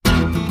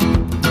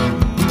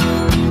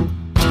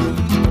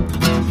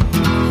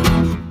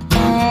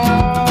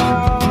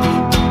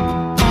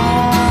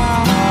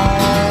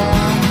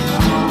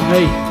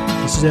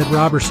is Ed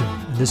Robertson,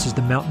 and this is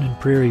the Mountain and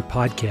Prairie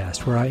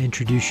podcast, where I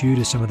introduce you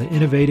to some of the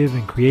innovative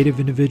and creative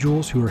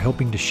individuals who are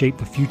helping to shape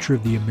the future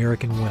of the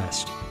American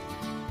West.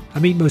 I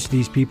meet most of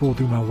these people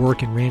through my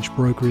work in ranch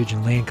brokerage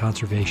and land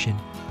conservation,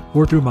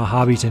 or through my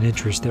hobbies and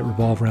interests that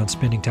revolve around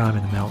spending time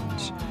in the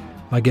mountains.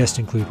 My guests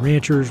include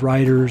ranchers,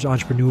 writers,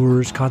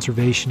 entrepreneurs,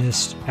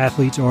 conservationists,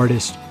 athletes,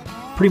 artists,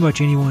 pretty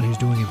much anyone who's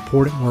doing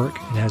important work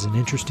and has an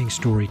interesting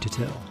story to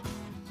tell.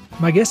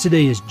 My guest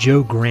today is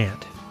Joe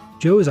Grant.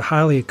 Joe is a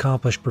highly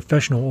accomplished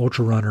professional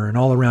ultra runner and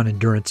all-around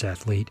endurance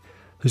athlete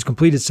who's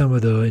completed some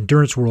of the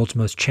endurance world's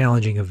most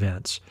challenging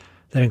events.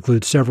 That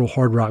includes several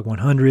Hard Rock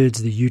 100s,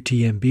 the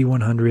UTMB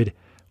 100,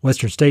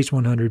 Western States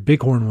 100,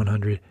 Bighorn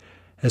 100,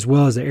 as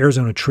well as the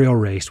Arizona Trail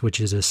Race,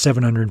 which is a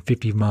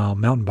 750-mile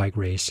mountain bike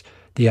race,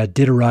 the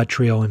Iditarod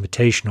Trail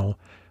Invitational,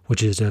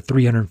 which is a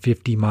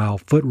 350-mile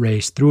foot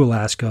race through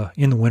Alaska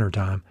in the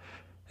wintertime,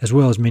 as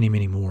well as many,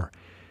 many more.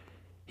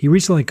 He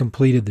recently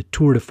completed the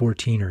Tour de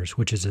 14ers,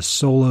 which is a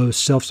solo,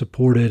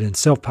 self-supported, and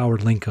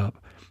self-powered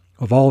link-up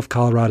of all of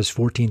Colorado's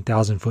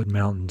 14,000-foot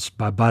mountains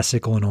by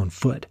bicycle and on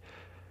foot.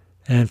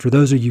 And for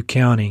those of you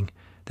counting,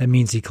 that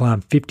means he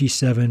climbed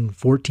 57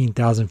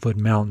 14,000-foot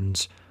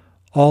mountains,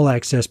 all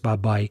accessed by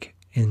bike,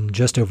 in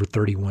just over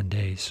 31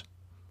 days.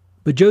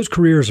 But Joe's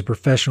career as a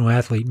professional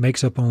athlete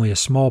makes up only a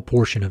small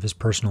portion of his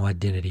personal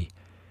identity.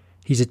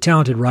 He's a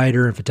talented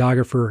writer and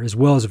photographer, as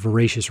well as a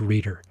voracious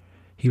reader.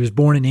 He was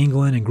born in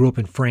England and grew up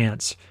in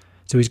France,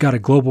 so he's got a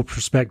global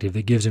perspective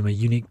that gives him a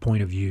unique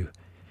point of view.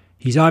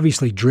 He's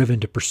obviously driven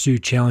to pursue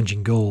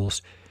challenging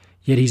goals,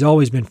 yet he's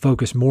always been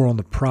focused more on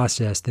the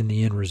process than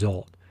the end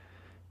result.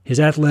 His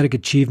athletic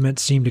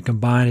achievements seem to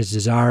combine his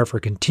desire for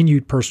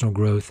continued personal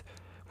growth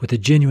with a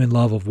genuine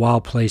love of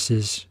wild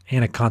places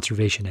and a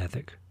conservation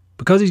ethic.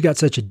 Because he's got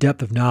such a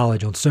depth of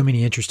knowledge on so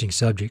many interesting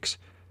subjects,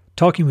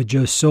 talking with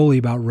Joe solely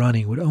about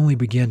running would only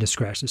begin to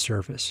scratch the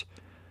surface.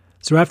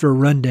 So after a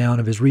rundown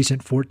of his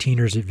recent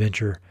 14ers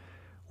adventure,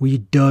 we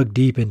dug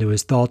deep into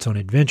his thoughts on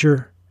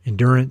adventure,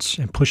 endurance,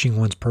 and pushing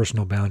one's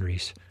personal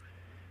boundaries.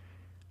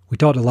 We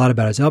talked a lot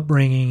about his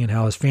upbringing and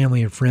how his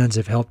family and friends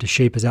have helped to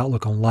shape his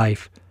outlook on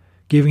life,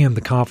 giving him the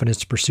confidence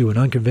to pursue an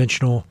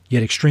unconventional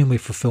yet extremely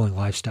fulfilling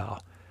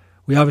lifestyle.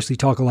 We obviously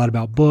talk a lot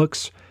about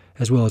books,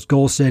 as well as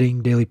goal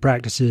setting, daily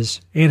practices,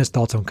 and his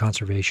thoughts on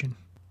conservation.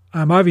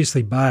 I'm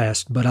obviously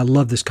biased, but I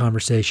love this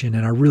conversation,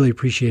 and I really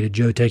appreciated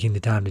Joe taking the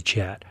time to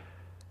chat.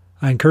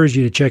 I encourage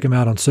you to check him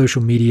out on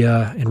social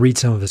media and read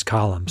some of his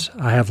columns.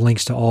 I have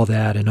links to all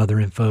that and other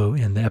info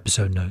in the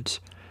episode notes.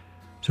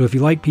 So if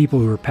you like people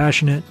who are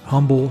passionate,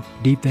 humble,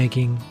 deep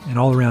thinking, and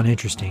all around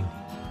interesting,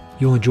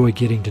 you'll enjoy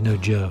getting to know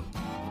Joe.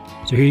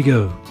 So here you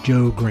go,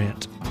 Joe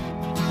Grant.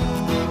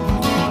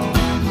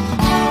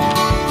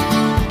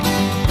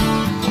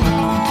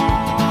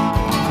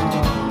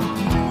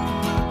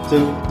 So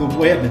the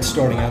way I've been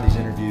starting out these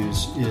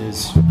interviews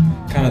is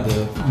kind of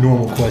the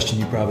normal question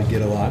you probably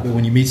get a lot. But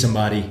when you meet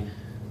somebody,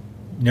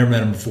 you never met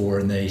them before,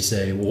 and they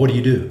say, well, what do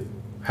you do?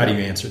 How do you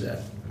answer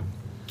that?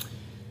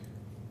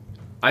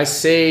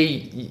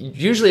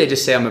 Usually I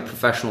just say I'm a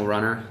professional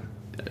runner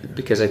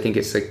because I think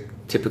it's like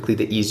typically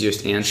the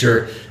easiest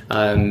answer.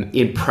 Sure.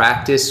 In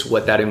practice,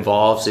 what that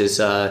involves is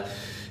I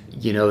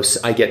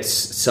get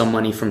some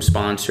money from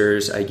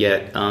sponsors, I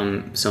get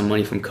some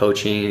money from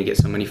coaching, I get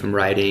some money from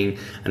writing,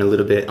 and a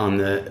little bit on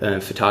the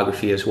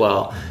photography as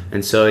well.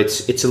 And so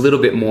it's a little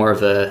bit more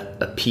of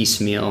a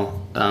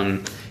piecemeal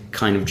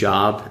kind of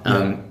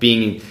job.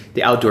 Being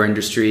the outdoor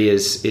industry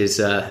is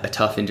a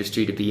tough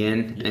industry to be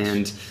in,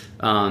 and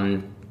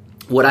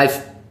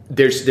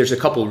there's a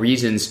couple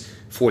reasons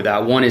for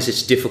that. One is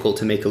it's difficult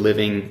to make a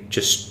living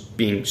just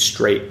being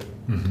straight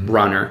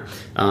runner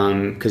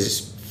because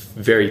it's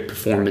very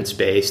performance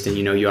based, and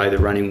you're either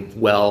running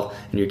well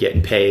and you're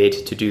getting paid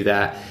to do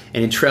that.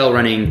 And in trail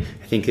running,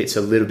 I think it's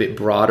a little bit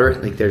broader.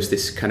 Like there's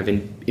this kind of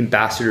an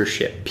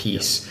ambassadorship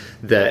piece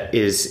that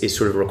is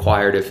sort of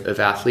required of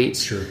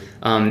athletes. Sure.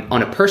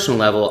 On a personal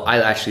level,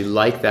 I actually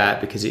like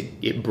that because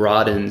it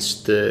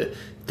broadens the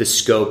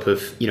scope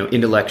of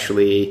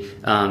intellectually,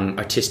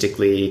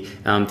 artistically.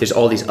 There's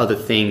all these other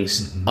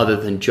things other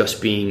than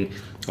just being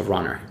a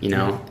runner,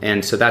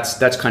 and so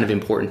that's kind of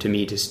important to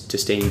me to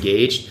stay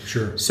engaged.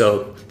 Sure.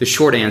 So the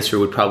short answer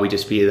would probably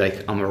just be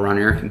like I'm a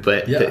runner,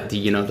 but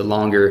the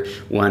longer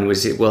one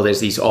was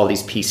there's all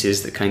these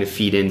pieces that kind of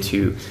feed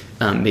into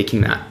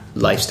making that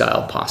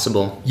lifestyle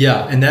possible.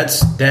 Yeah, and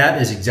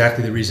that is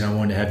exactly the reason I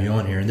wanted to have you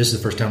on here. And this is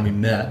the first time we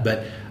met,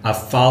 but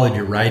I've followed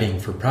your writing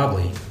for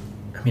probably,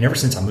 ever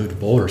since I moved to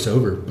Boulder, so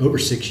over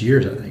 6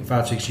 years, I think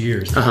 5-6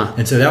 years.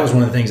 And so that was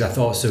one of the things I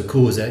thought was so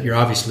cool is that you're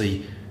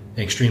obviously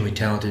an extremely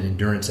talented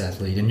endurance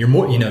athlete, and you're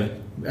more,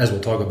 as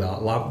we'll talk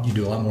about, you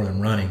do a lot more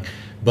than running,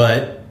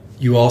 but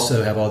you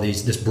also have all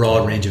this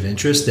broad range of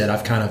interests that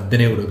I've kind of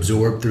been able to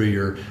absorb through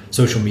your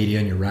social media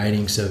and your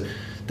writing. So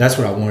that's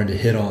what I wanted to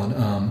hit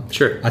on.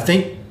 Sure. I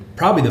think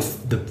probably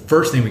the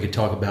first thing we could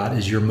talk about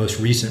is your most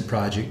recent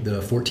project, the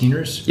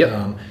 14ers.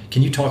 Yep.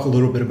 Can you talk a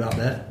little bit about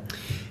that?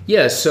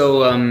 Yeah.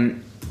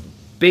 So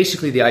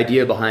basically, the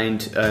idea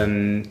behind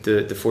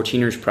the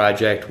 14ers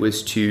project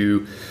was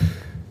to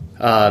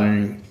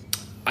I'm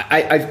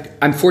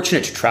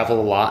fortunate to travel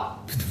a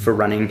lot for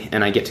running,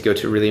 and I get to go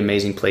to really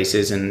amazing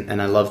places,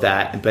 and I love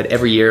that. But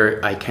every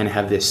year I kind of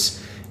have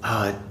this,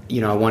 I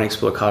want to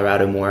explore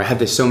Colorado more. I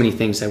have so many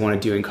things I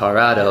want to do in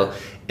Colorado,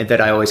 and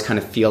that I always kind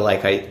of feel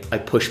like I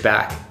push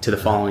back to the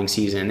following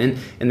season.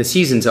 And the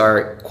seasons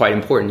are quite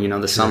important.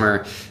 The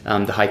summer,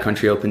 the high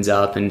country opens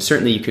up, and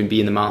certainly you can be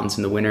in the mountains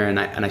in the winter. And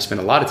I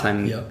spend a lot of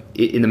time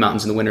in the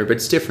mountains in the winter, but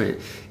it's different.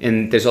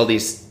 And there's all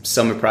these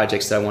summer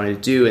projects that I wanted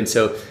to do. And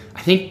so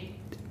I think,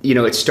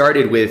 it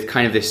started with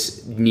kind of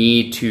this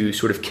need to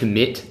sort of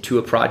commit to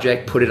a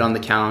project, put it on the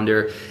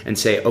calendar, and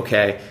say,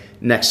 okay,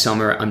 next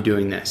summer I'm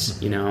doing this.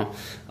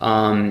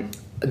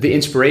 The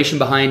inspiration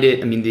behind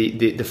it, I mean,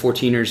 the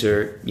 14ers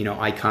are,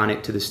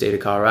 iconic to the state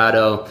of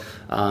Colorado,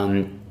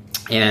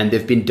 and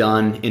they've been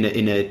done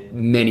in a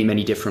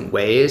many different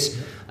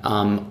ways.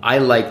 I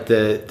like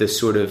the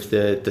sort of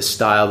the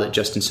style that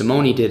Justin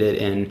Simoni did it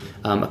in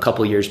a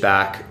couple years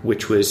back,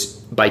 which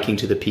was biking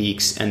to the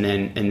peaks and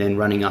then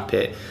running up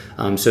it.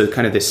 So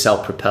kind of this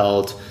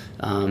self-propelled,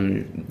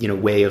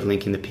 way of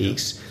linking the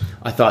peaks.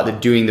 I thought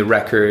that doing the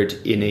record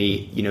in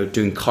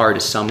doing car to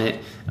summit,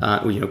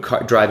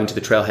 driving to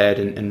the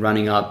trailhead and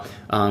running up,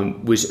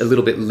 was a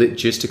little bit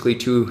logistically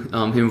too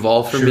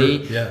involved for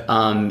me. Yeah.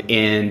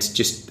 And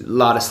just a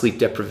lot of sleep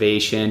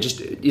deprivation.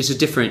 Just it's a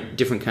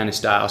different kind of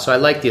style. So I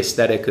like the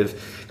aesthetic of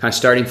kind of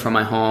starting from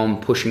my home,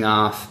 pushing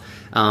off.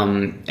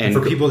 And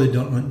for people that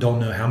don't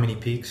know, how many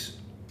peaks?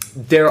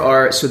 There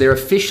are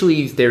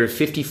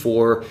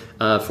 54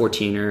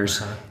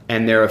 14ers,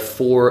 and there are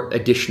 4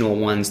 additional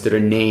ones that are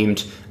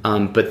named,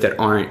 but that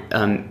aren't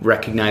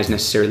recognized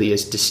necessarily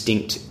as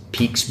distinct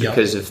peaks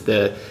because of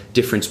the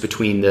difference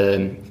between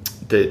the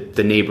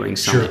neighboring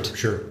summit.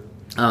 Sure.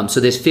 So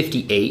there's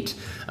 58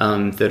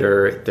 that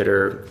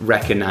are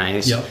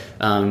recognized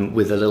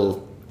with a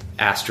little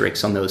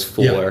asterisk on those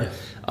 4. Yeah.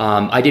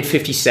 I did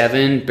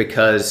 57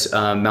 because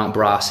Mount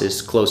Bras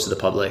is close to the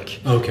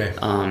public. Okay.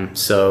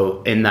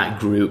 So in that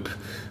group,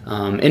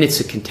 and it's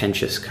a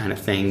contentious kind of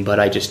thing, but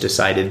I just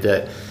decided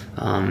that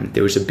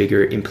there was a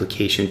bigger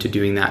implication to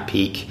doing that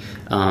peak.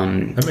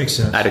 That makes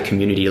sense. At a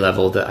community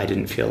level that I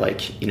didn't feel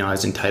like, I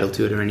was entitled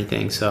to it or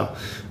anything. So,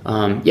 so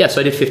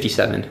I did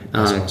 57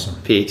 That's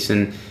awesome. peaks.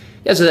 And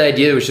so the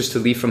idea was just to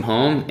leave from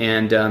home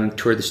and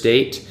tour the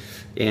state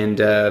and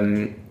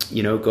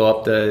go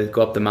up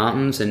the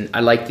mountains. And I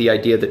like the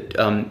idea that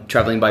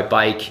traveling by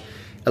bike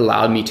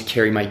allowed me to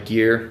carry my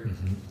gear,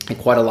 and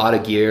quite a lot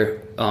of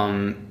gear,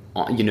 that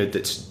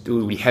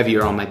would be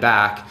heavier on my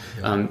back,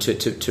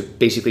 to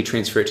basically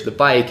transfer it to the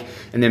bike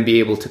and then be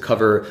able to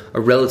cover a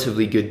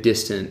relatively good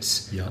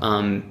distance.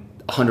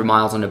 100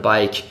 miles on a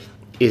bike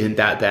isn't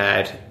that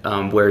bad,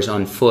 whereas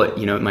on foot,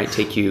 it might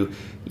take you,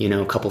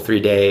 a couple, 3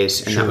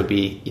 days, and that would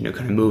be, kind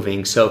of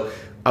moving. So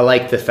I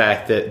like the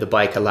fact that the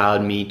bike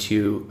allowed me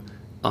to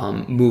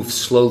move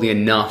slowly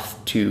enough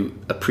to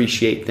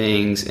appreciate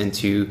things and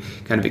to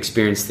kind of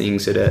experience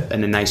things at a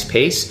nice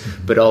pace,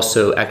 but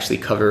also actually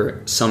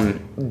cover some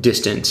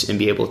distance and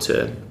be able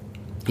to,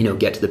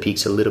 get to the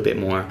peaks a little bit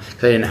more.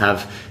 Because I didn't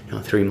have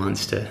 3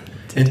 months to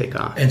take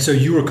off. And so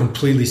you were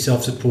completely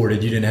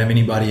self-supported. You didn't have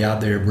anybody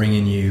out there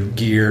bringing you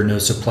gear, no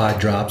supply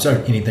drops or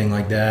anything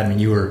like that. I mean,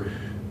 were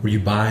you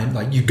buying,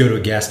 like you go to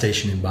a gas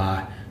station and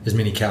buy as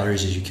many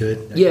calories as you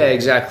could? Yeah,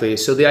 exactly.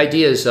 So the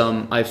idea is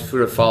I've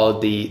sort of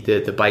followed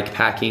the bike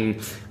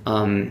packing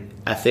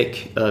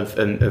ethic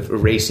of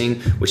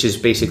racing, which is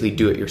basically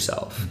do it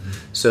yourself.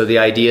 So the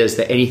idea is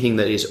that anything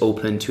that is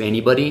open to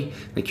anybody,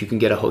 like you can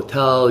get a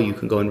hotel, you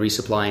can go and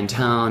resupply in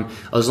town,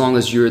 as long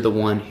as you're the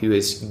one who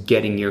is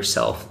getting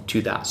yourself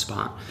to that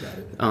spot.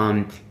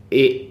 Got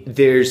it.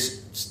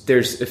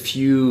 There's a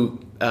few.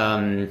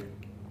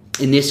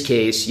 In this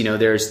case,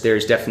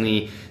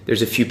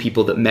 there's a few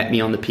people that met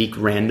me on the peak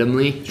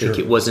randomly. Sure. Like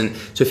it wasn't,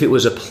 so if it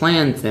was a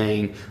planned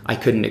thing, I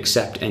couldn't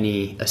accept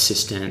any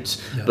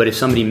assistance. Yeah. But if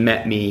somebody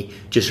met me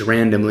just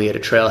randomly at a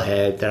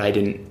trailhead that I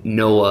didn't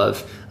know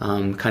of,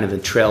 kind of a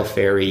trail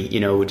ferry,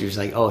 which was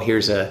like, oh,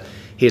 here's a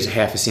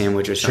half a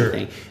sandwich or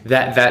something. Sure.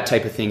 That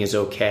type of thing is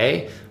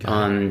okay.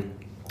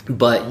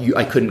 But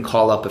I couldn't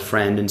call up a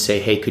friend and say,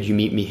 hey, could you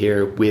meet me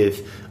here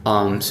with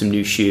some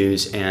new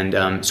shoes?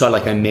 And so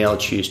I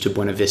mailed shoes to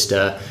Buena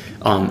Vista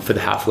for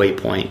the halfway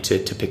point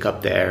to pick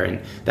up there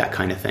and that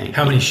kind of thing.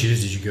 How many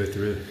shoes did you go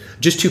through?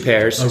 Just 2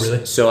 pairs. Oh,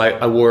 really? So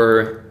I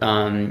wore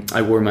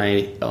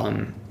my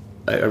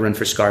I run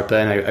for Scarpa,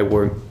 and I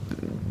wore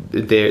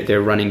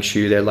their running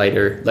shoe, their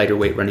lighter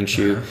weight running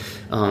shoe.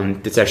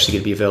 That's actually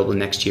going to be available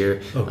next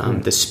year. Oh, cool.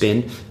 The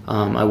Spin.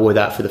 I wore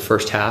that for the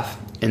first half.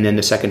 And then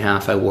the second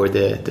half, I wore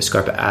the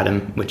Scarpa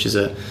Atom, which is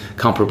a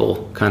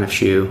comparable kind of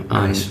shoe.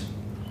 Nice.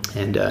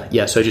 And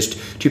so just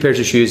 2 pairs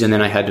of shoes, and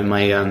then I had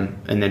my and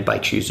then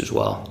bike shoes as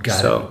well.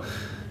 Got it.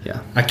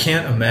 Yeah. I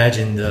can't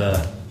imagine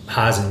the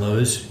highs and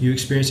lows you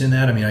experience in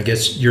that. I mean, I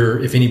guess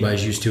if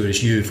anybody's used to it,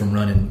 it's you from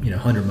running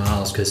 100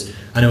 miles. Because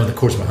I know in the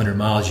course of 100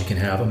 miles, you can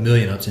have a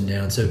million ups and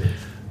downs. So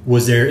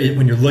was there,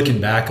 when you're looking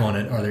back on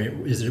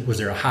it, was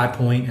there a high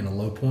point and a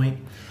low point?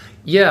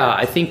 Yeah,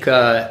 I think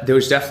there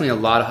was definitely a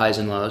lot of highs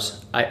and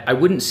lows. I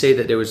wouldn't say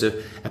that there was a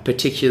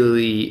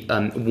particularly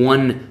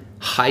one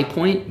high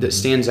point that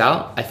stands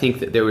out. I think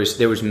that there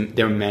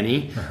were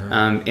many,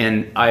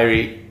 and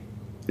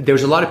there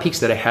was a lot of peaks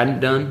that I hadn't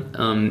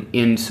done,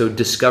 and so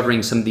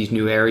discovering some of these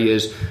new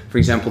areas, for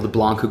example, the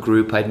Blanca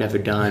group I'd never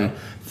done,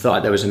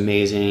 thought that was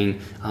amazing.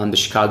 The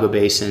Chicago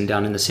Basin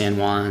down in the San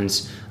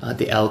Juans,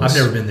 the Elks. I've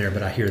never been there,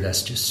 but I hear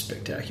that's just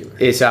spectacular.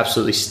 It's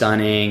absolutely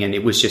stunning, and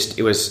it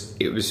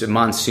was a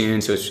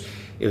monsoon, so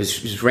it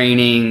was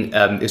raining.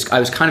 I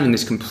was kind of in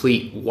this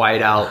complete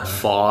whiteout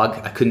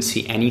fog. I couldn't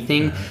see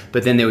anything,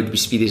 but then there would be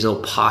these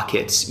little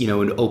pockets,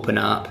 would open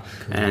up,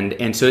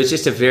 and so it's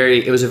just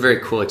it was a very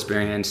cool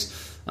experience.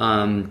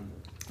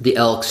 The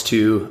Elks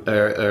too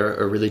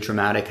are really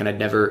dramatic, and I'd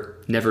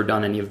never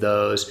done any of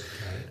those.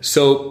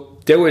 So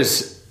there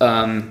was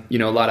a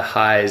lot of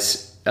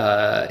highs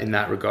in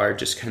that regard,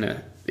 just kind of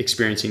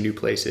experiencing new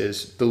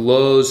places. The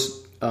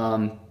lows,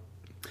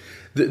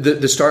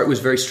 the start was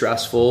very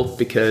stressful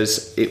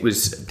because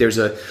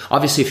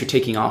obviously if you're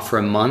taking off for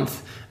a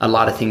month, a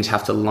lot of things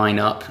have to line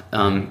up,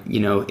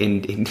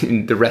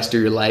 in the rest of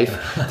your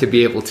life to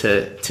be able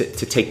to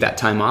take that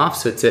time off.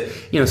 So it's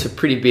a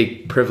pretty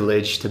big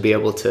privilege to be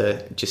able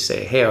to just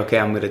say, hey, okay,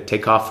 I'm going to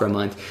take off for a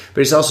month.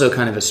 But it's also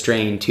kind of a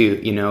strain too,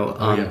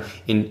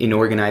 in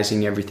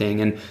organizing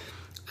everything. And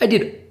I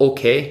did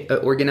okay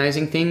at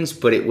organizing things,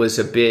 but it was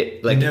a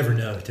bit like... You never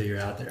know until you're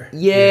out there.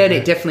 Yeah, and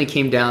it definitely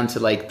came down to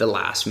like the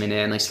last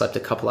minute, and I slept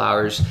a couple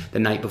hours the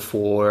night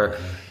before.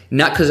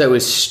 Not because I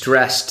was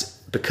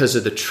stressed because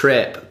of the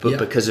trip, but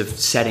because of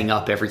setting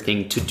up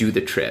everything to do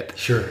the trip.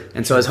 Sure.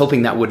 And so I was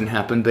hoping that wouldn't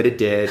happen, but it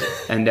did.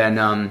 And then...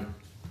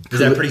 Is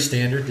that pretty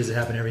standard? Does it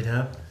happen every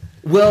time?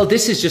 Well,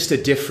 this is just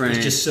a different...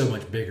 It's just so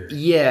much bigger.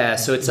 Yeah,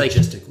 so it's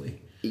logistically.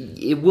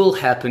 It will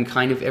happen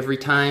kind of every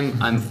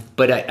time.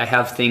 But I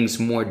have things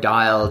more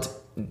dialed,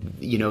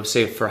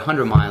 say for a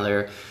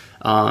 100-miler,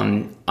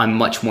 I'm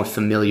much more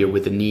familiar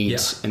with the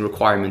needs and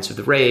requirements of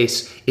the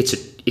race.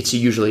 It's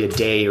usually a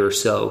day or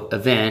so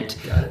event.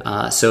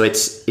 Got it. So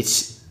it's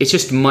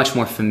just much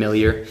more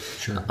familiar.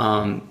 Sure.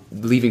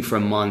 Leaving for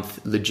a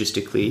month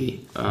logistically.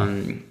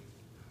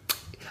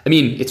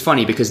 It's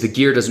funny because the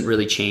gear doesn't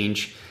really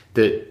change.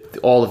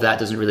 All of that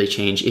doesn't really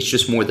change. It's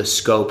just more the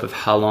scope of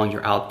how long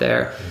you're out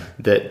there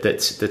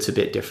that's a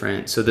bit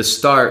different. So the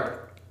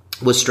start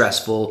was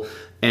stressful,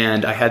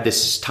 and I had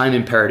this time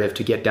imperative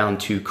to get down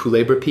to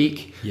Culebra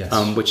Peak,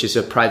 which is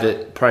a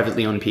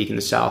privately owned peak in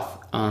the south.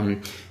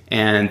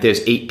 And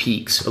there's 8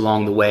 peaks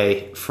along the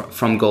way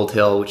from Gold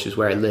Hill, which is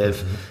where I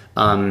live,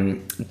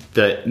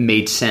 that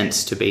made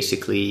sense to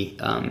basically...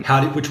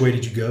 Which way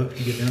did you go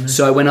to get down there?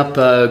 So I went up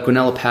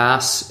Grinnell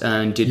Pass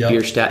and did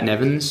Bierstadt and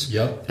Evans,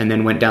 and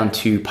then went down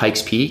to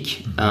Pikes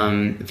Peak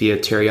via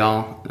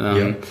Terrial,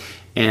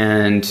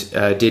 and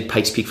did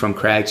Pikes Peak from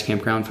Craig's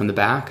Campground from the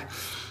back,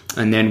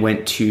 and then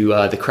went to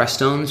the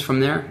Crestones from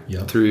there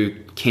through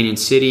Canyon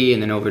City,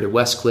 and then over to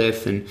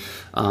Westcliff, and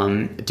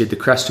did the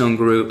Crestone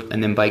group,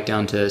 and then biked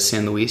down to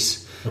San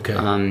Luis. Okay.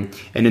 And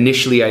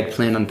initially I'd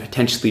planned on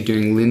potentially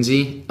doing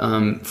Lindsay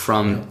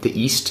from the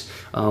east,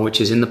 which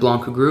is in the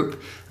Blanca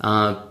group,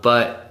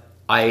 but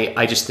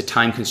I just, the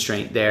time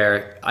constraint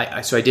there,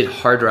 so I did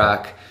Hard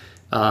Rock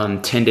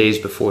 10 days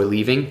before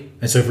leaving.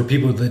 And so for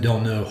people that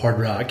don't know, Hard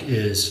Rock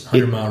is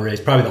 100-mile race,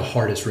 probably the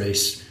hardest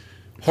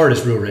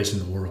real race in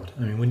the world.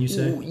 I mean, wouldn't you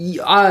say?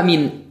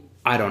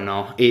 I don't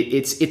know.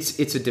 It's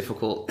a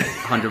difficult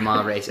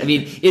 100-mile race.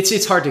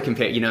 It's hard to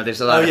compare. There's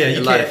a lot of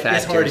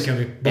factors. It's hard to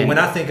compare. But when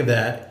I think of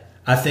that,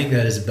 I think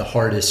that is the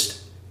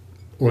hardest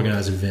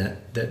organized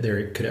event that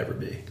there could ever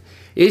be.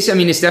 It's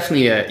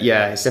definitely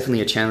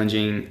a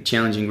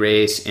challenging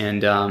race,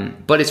 and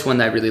but it's one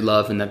that I really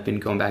love, and I've been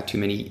going back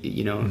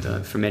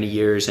to for many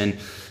years, and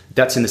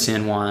that's in the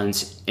San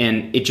Juans.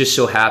 And it just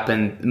so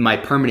happened my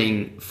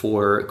permitting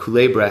for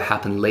Culebra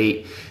happened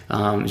late.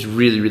 It was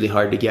really, really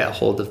hard to get a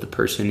hold of the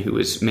person who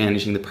was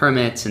managing the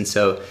permits, and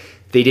so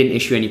they didn't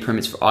issue any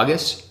permits for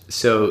August.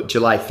 So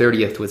July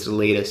 30th was the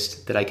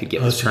latest that I could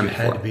get this permit for.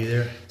 So you had to be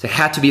there? So I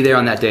had to be there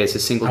on that day. It's a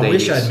single day. I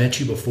wish I'd met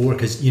you before,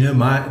 because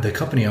the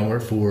company I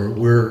work for,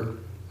 we're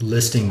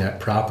listing that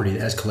property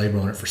that has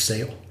Culebra on it for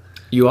sale.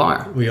 You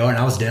are? We are, and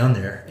I was down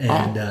there.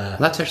 And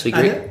that's actually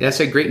great. That's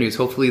great news.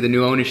 Hopefully the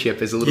new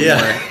ownership is a little more...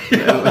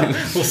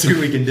 We'll see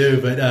what we can do.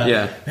 But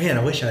man,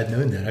 I wish I'd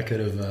known that. I could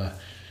have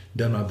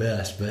done my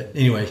best. But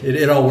anyway,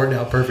 it all worked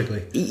out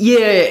perfectly.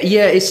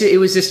 Yeah. It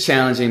was just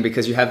challenging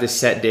because you have this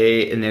set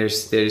date, and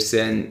there's they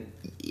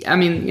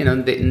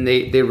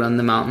run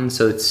the mountain,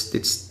 so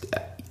it's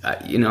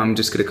I'm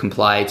just going to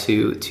comply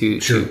to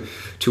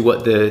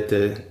what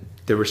the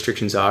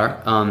restrictions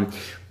are.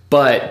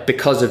 But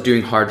because of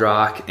doing Hard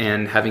Rock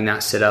and having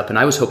that set up, and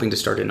I was hoping to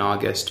start in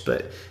August,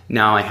 but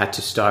now I had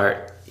to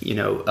start,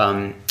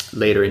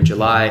 later in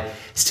July,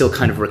 still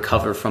kind of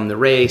recover from the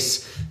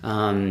race,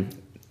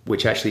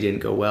 which actually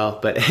didn't go well.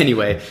 But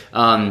anyway,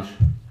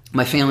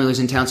 my family was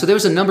in town. So there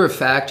was a number of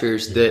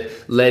factors that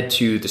led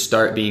to the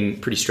start being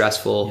pretty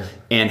stressful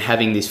and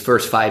having these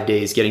first 5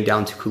 days getting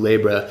down to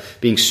Culebra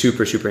being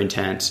super, super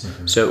intense.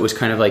 So it was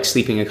kind of like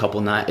sleeping a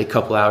couple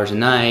hours a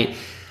night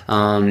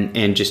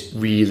and just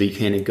really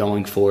kind of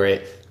going for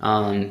it.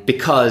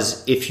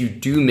 Because if you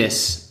do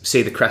miss,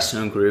 say, the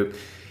Crestone group,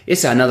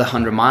 it's another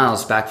 100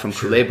 miles back from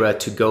Culebra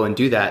to go and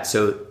do that.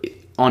 So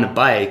on a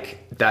bike,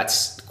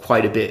 that's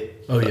quite a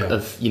bit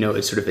of, you know,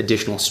 a sort of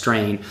additional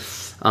strain.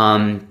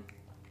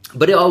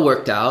 But it all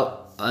worked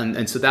out.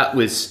 And so that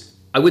was,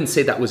 I wouldn't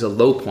say that was a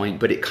low point,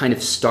 but it kind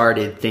of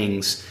started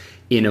things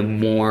in a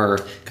more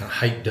kind of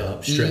hyped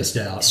up,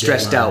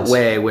 stressed out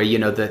way, where, you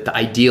know, the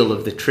ideal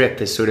of the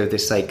trip is sort of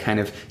this like kind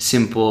of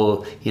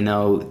simple, you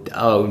know,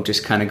 I'm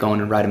just kind of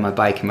going and riding my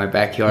bike in my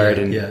backyard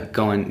and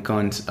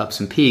going up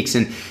some peaks.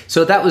 And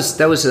so that was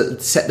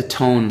set the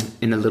tone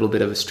in a little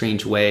bit of a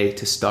strange way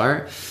to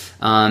start.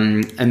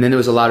 And then there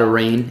was a lot of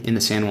rain in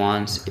the San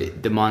Juans,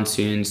 the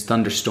monsoons,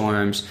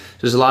 thunderstorms.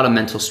 There's a lot of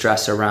mental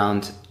stress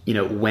around, you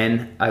know,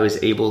 when I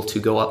was able to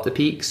go up the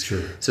peaks. So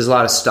there's a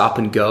lot of stop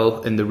and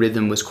go, and the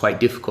rhythm was quite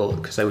difficult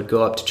because I would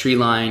go up to tree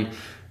line,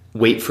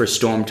 wait for a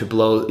storm to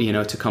blow, you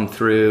know, to come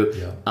through,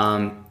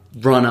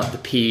 run up the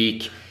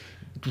peak,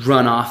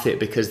 run off it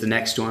because the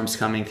next storm's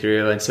coming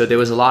through. And so there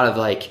was a lot of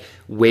like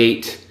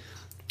wait,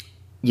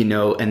 you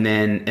know, and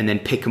then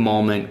pick a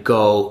moment,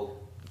 go,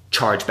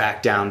 charge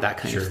back down, that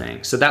kind of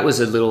thing. So that was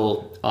a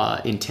little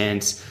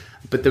intense.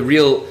 But the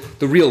real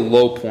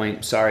low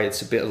point, sorry,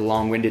 it's a bit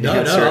long-winded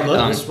answer. No, I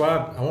love this. Why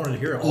I wanted to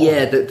hear it all.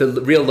 Yeah,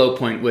 the real low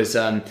point was,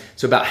 so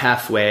about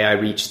halfway I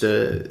reached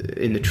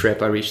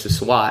the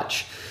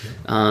Swatch.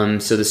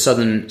 So the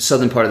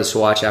southern part of the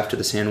Swatch after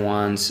the San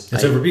Juans. And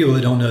so for people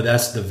that don't know,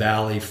 that's the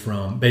valley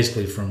from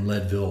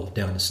Leadville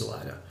down to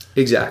Salida.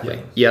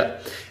 Exactly, yeah.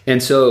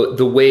 And so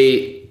the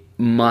way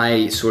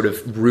my sort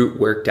of route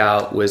worked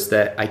out was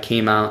that I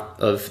came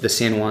out of the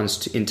San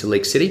Juans into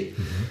Lake City.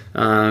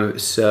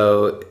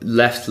 So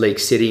left Lake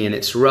City, and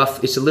it's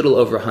rough. It's a little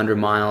over 100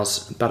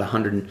 miles, about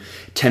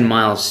 110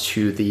 miles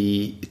to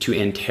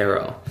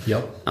Antero.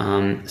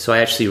 So I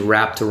actually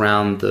wrapped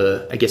around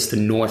the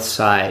north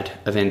side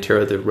of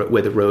Antero,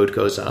 where the road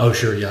goes up. Oh,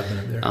 sure. Yeah, I've been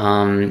up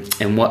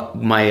there. And what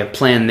my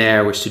plan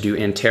there was to do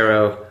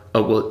Antero,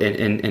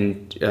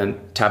 and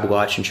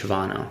Tabaguach and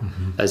Chavano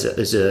as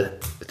a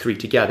three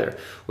together,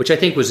 which I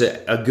think was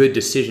a good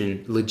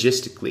decision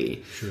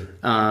logistically.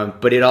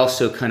 But it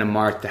also kind of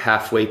marked the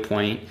halfway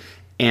point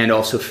and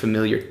also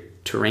familiar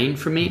terrain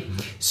for me.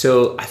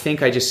 So I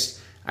think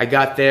I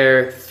got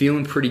there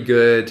feeling pretty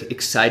good,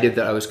 excited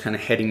that I was kind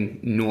of heading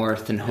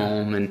north and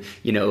home, and,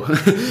 you know,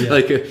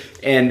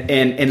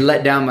 and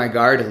let down my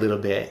guard a little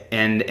bit.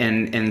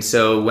 And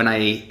so when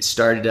I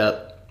started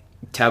up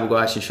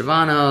Tabaguach and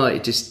Chavano,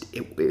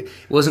 it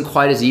wasn't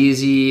quite as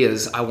easy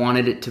as I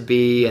wanted it to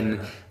be,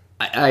 and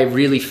I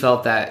really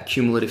felt that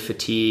cumulative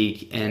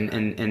fatigue, and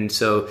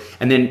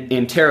then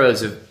Antero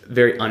is a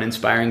very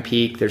uninspiring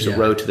peak. There's a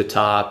road to the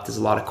top. There's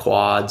a lot of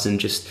quads,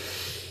 and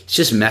it's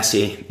just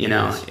messy, you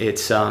know.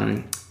 It's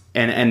and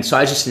so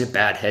I was just in a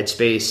bad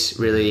headspace,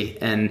 really,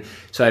 and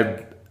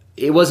so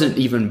it wasn't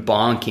even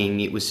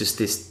bonking. It was just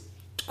this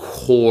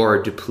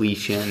core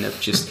depletion of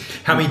just.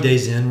 How many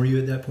days in were you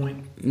at that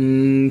point?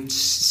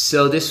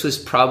 So this was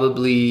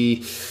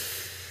probably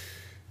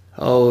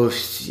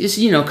it's,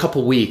 you know, a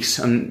couple weeks.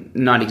 I'm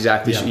not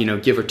exactly sure, you know,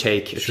 give or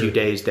take a few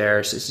days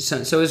there.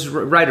 So it's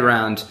right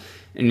around,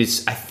 and I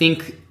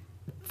think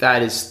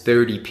that is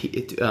 30.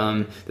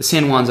 The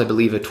San Juans, I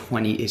believe,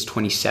 is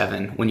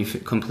 27. When you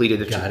completed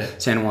the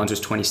San Juans was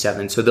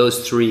 27. So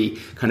those three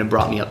kind of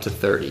brought me up to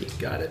 30.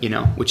 You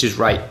know, which is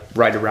right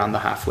around the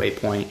halfway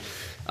point.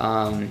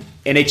 And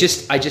I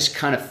just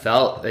kind of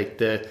felt like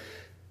the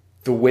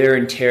wear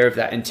and tear of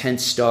that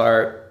intense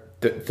start,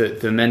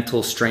 the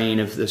mental strain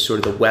of the sort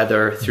of the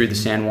weather through the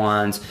San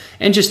Juans,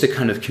 and just the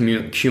kind of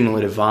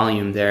cumulative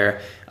volume there,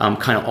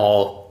 kind of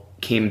all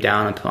came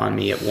down upon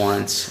me at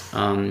once.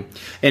 And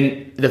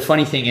the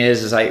funny thing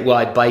is I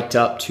biked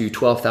up to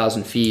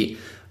 12,000 feet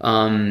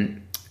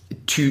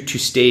to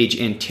stage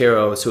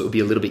Antero, so it would be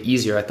a little bit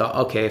easier. I thought,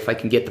 okay, if I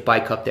can get the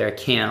bike up there,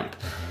 camp.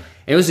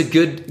 It was a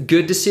good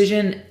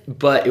decision,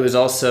 but it was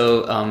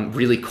also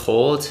really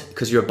cold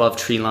because you're above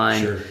tree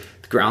line.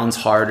 The ground's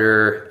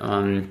harder.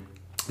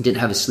 Didn't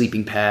have a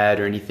sleeping pad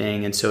or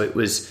anything, and so it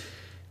was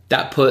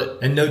that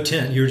put. And no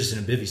tent. You were just in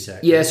a bivy sack.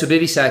 Yeah, right? So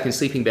bivy sack and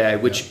sleeping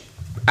bag, which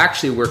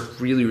actually worked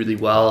really, really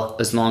well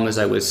as long as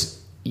I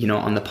was, you know,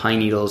 on the pine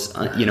needles,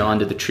 you know,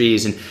 under the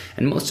trees,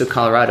 and most of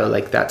Colorado,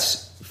 like,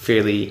 that's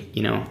fairly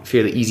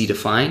easy to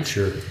find.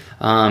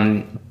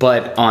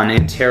 But on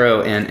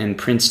Antero and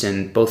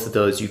Princeton, both of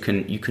those you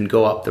can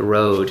go up the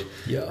road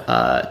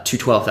to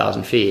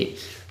 12,000 feet,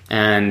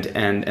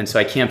 and so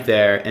I camped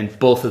there, and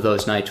both of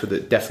those nights were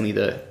definitely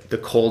the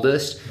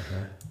coldest,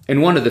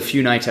 and one of the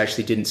few nights I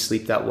actually didn't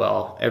sleep that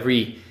well.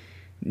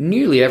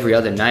 Nearly every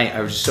other night I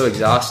was just so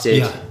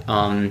exhausted,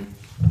 and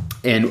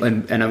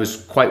I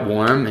was quite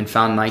warm and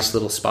found nice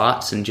little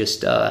spots and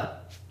just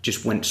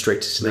went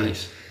straight to sleep.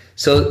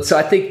 So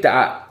I think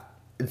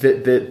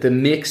the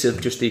mix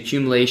of just the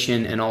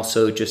accumulation and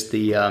also just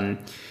the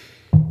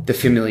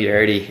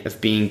familiarity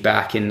of being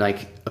back in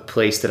like a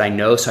place that I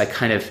know. So I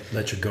kind of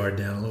let your guard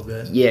down a little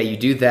bit. Yeah, you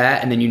do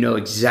that, and then you know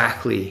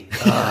exactly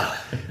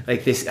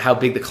like this how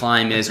big the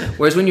climb is.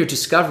 Whereas when you're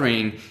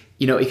discovering,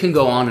 it can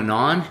go on and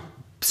on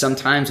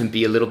sometimes and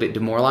be a little bit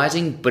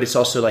demoralizing, but it's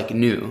also like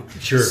new.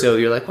 Sure. So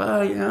you're like,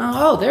 well,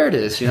 oh, there it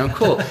is,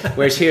 cool.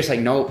 Whereas here it's like,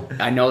 no,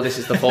 I know this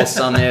is the full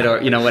summit or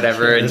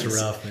whatever. That's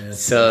rough, man.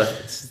 So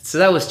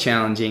that was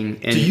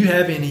challenging. And do you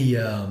have any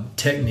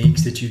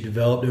techniques that you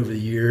developed over the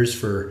years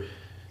for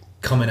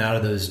coming out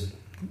of those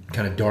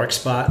kind of dark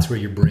spots where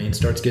your brain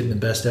starts getting the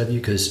best of you?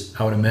 Because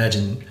I would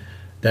imagine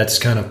that's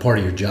kind of part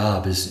of your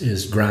job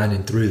is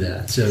grinding through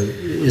that. So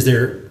is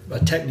there a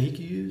technique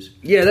you use?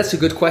 Yeah, that's a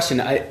good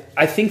question.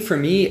 I think for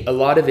me, a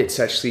lot of it's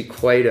actually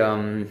quite.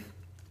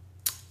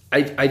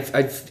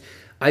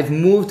 I've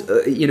moved.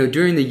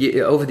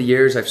 Over the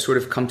years, I've sort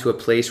of come to a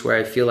place where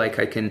I feel like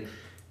I can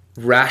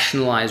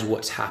rationalize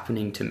what's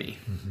happening to me,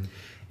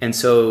 and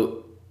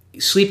so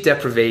sleep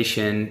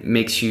deprivation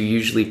makes you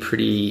usually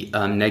pretty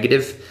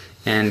negative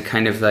and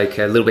kind of like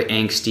a little bit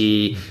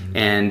angsty,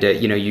 and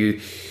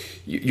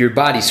your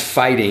body's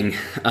fighting.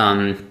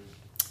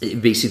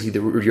 Basically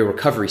your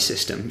recovery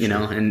system,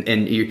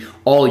 and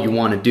all you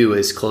want to do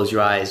is close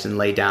your eyes and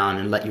lay down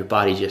and let your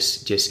body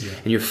just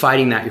and you're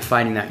fighting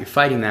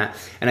that.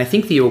 And I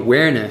think the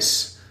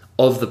awareness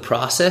of the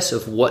process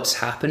of what's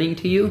happening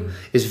to you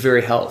is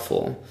very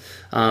helpful.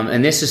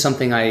 And this is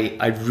something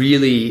I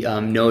really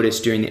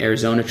noticed during the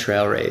Arizona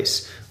Trail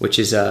Race, which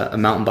is a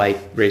mountain bike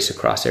race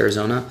across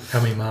Arizona.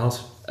 How many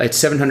miles? It's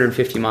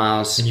 750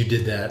 miles. And you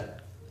did that?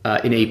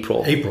 In April.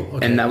 Okay.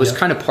 And that was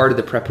kind of part of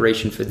the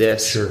preparation for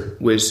this. Sure.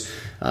 Was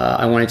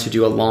I wanted to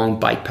do a long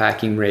bike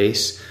packing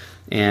race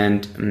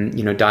and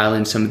dial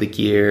in some of the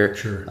gear.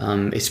 Sure.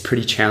 It's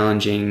pretty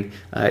challenging.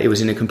 It was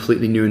in a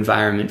completely new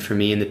environment for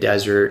me in the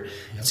desert.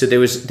 Yep. So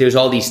there's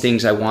all these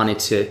things I wanted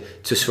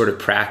to sort of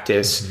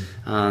practice.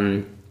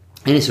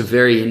 And it's a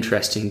very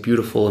interesting,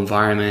 beautiful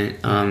environment.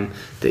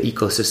 The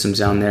ecosystems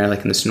down there,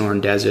 like in the Sonoran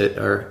Desert,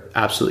 are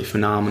absolutely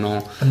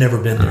phenomenal. I've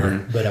never been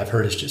there, but I've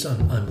heard it's just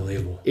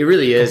unbelievable. It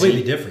really is.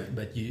 Completely different,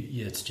 but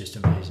it's just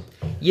amazing.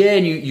 Yeah,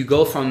 and you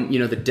go from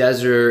the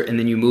desert, and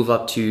then you move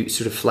up to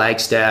sort of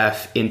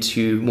Flagstaff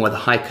into more the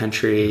high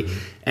country,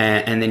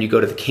 and then you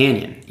go to the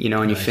canyon,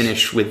 and you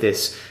finish with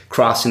this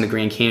crossing the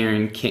Grand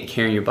Canyon,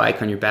 carrying your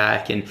bike on your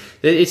back, and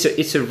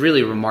it's a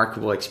really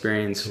remarkable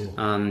experience.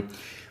 Cool.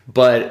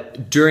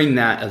 But during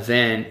that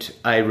event,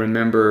 I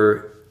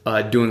remember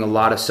doing a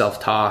lot of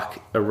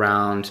self-talk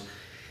around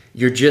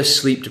you're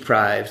just sleep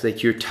deprived,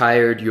 like you're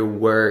tired, you're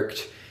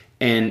worked,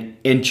 and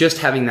just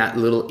having that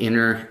little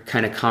inner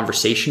kind of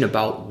conversation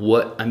about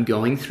what I'm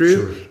going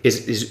through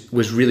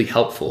was really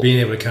helpful. Being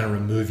able to kind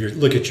of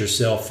look at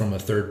yourself from a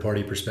third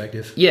party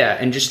perspective. Yeah,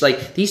 and just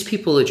like these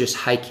people are just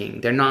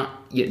hiking. They're not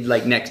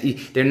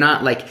they're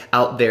not like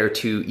out there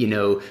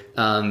to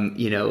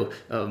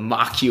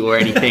mock you or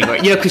anything, or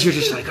because you're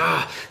just like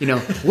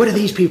what are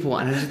these people?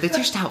 And they're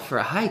just out for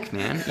a hike,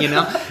 man. And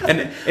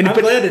I'm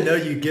glad to know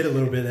you get a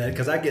little bit of that,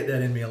 because I get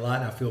that in me a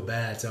lot and I feel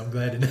bad. So I'm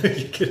glad to know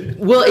you get it.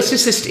 Well, it's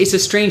just it's a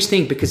strange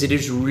thing, because it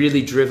is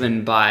really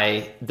driven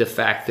by the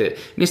fact that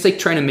it's like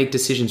trying to make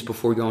decisions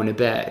before going to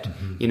bed.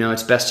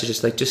 It's best to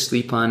just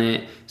sleep on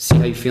it, see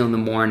how you feel in the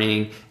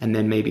morning, and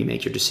then maybe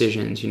make your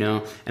decisions.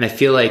 And I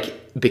feel like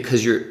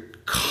because you're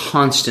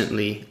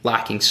constantly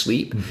lacking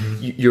sleep,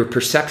 your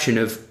perception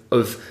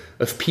of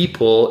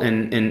people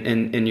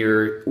and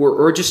your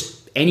or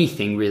just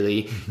anything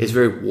really is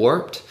very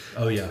warped.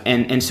 Oh yeah.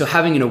 And so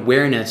having an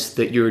awareness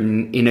that you're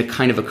in a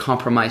kind of a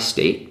compromised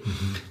state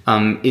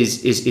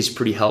is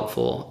pretty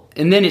helpful.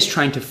 And then it's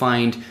trying to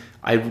find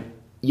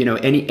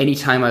any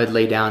time I would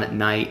lay down at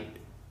night,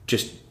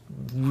 just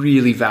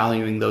really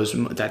valuing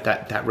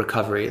that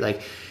recovery,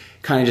 like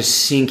kind of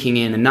just sinking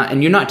in,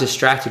 and you're not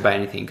distracted by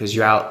anything, because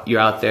you're out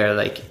there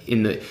like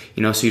in the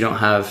so you don't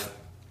have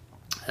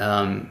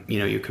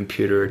your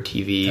computer or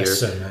TV. That's or,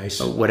 so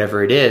nice. or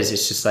whatever it is.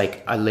 It's just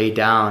like I lay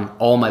down,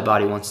 all my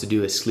body wants to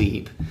do is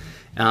sleep,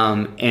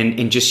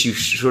 and just you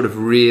sort of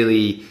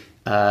really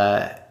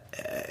dive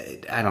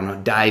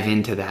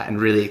into that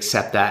and really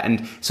accept that.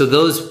 And so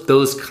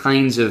those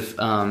kinds of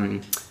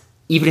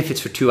even if it's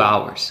for 2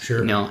 hours,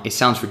 it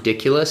sounds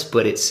ridiculous,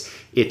 but it's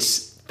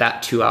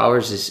that 2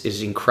 hours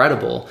is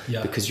incredible,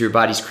 because your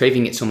body's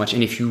craving it so much.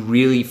 And if you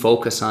really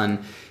focus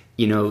on,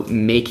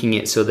 making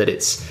it so that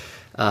it's,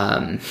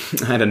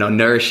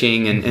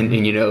 nourishing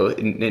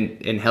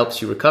and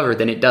helps you recover,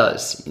 then it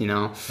does,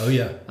 Oh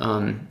yeah.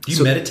 Do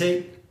you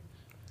meditate?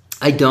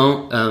 I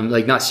don't,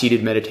 not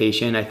seated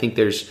meditation. I think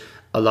there's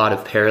a lot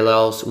of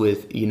parallels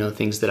with,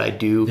 things that I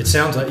do. It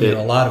sounds like, a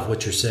lot of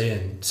what you're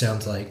saying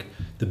sounds like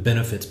the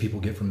benefits people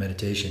get from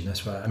meditation.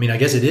 That's why, I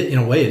guess it is, in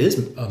a way, it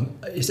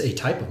is a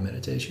type of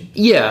meditation.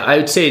 Yeah, I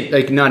would say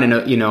not in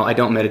a, I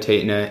don't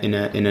meditate in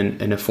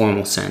a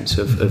formal sense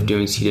of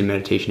doing seated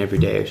meditation every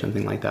day or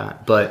something like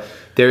that. But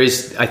there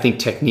is, I think,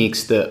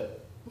 techniques that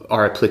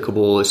are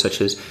applicable,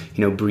 such as,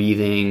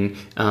 breathing.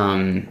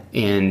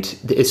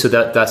 So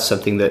that's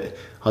something that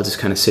I'll just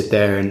kind of sit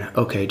there and,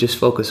 okay, just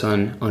focus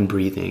on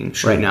breathing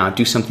right now.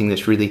 Do something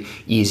that's really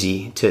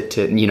easy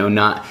to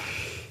not,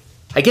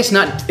 I guess,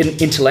 not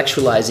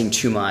intellectualizing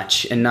too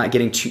much and not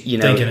getting too,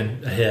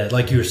 thinking ahead.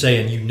 Like you were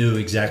saying, you knew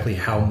exactly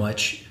how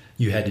much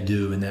you had to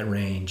do in that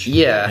range.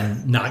 Yeah.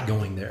 And not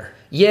going there.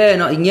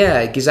 Yeah,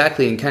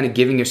 exactly. And kind of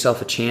giving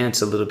yourself a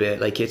chance a little bit.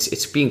 Like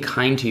it's being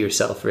kind to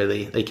yourself,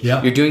 really. Like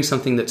you're doing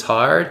something that's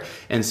hard.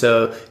 And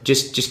so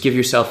just give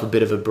yourself a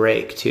bit of a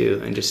break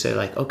too. And just say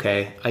like,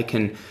 okay, I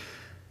can,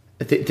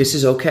 this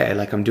is okay.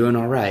 Like I'm doing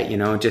all right,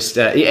 and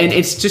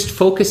it's just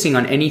focusing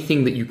on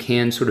anything that you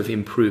can sort of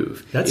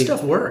improve. That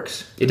stuff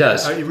works. It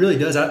does. It really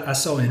does. I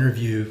saw an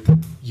interview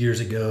years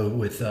ago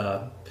with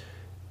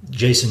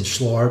Jason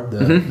Schlarb,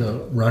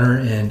 the runner,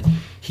 and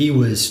he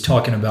was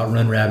talking about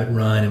Run Rabbit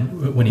Run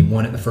and when he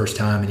won it the first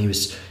time, and it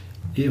was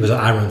an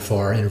I Run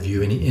Far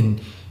interview, and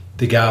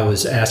the guy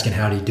was asking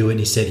how did he do it, and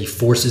he said he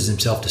forces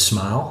himself to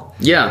smile.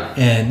 Yeah.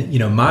 And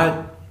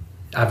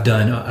I've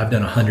done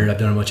 100, I've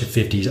done a bunch of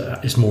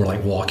 50s. It's more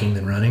like walking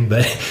than running,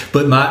 but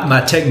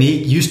my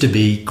technique used to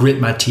be grit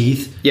my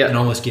teeth and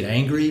almost get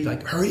angry,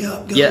 like hurry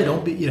up, go,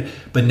 don't be,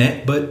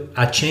 But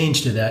I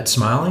changed to that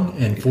smiling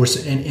and force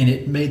it, and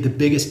it made the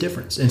biggest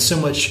difference and so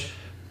much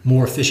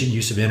more efficient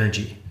use of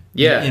energy.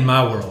 In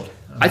my world.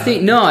 I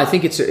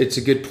think it's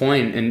a good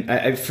point,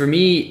 and for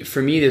me,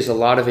 there's a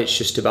lot of it's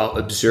just about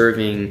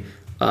observing.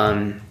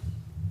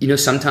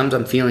 Sometimes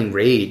I'm feeling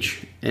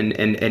rage, and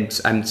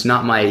it's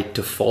not my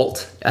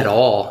default at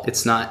all.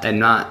 It's not. I'm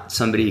not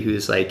somebody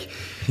who's like,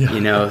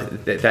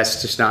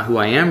 that's just not who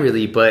I am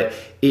really. But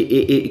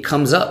it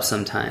comes up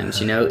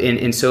sometimes,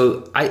 and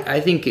so I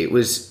think it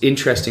was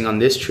interesting on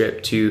this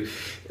trip to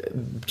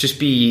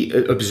just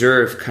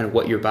observe kind of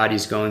what your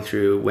body's going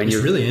through when it's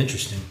really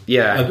interesting.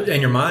 Yeah.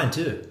 And your mind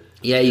too.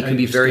 Yeah, you can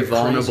be very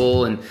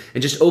vulnerable and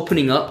just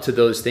opening up to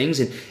those things,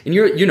 and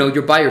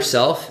you're by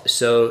yourself,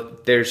 so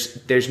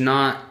there's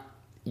not,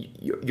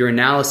 your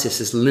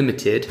analysis is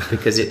limited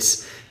because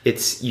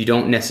it's you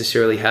don't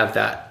necessarily have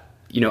that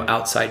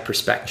outside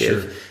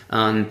perspective.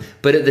 Sure.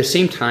 But at the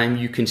same time,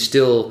 you can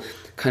still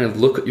kind of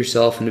look at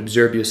yourself and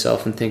observe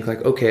yourself and think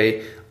like,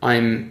 okay,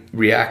 I'm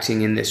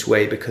reacting in this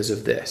way because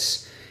of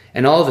this.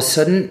 And all of a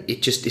sudden,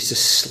 it's a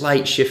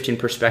slight shift in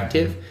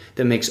perspective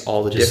that makes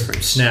all the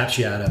difference. Snaps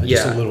you out of it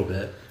just a little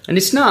bit. And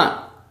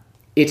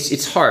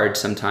it's hard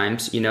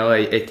sometimes.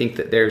 I think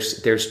that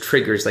there's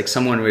triggers, like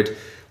someone would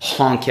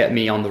honk at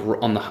me on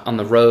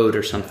the road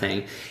or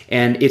something,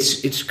 and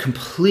it's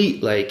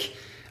complete like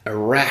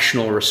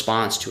irrational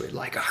response to it,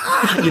 like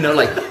I'm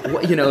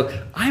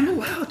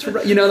allowed to,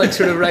 like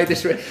sort of right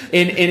this way,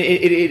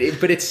 and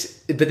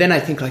but then I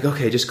think like,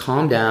 okay, just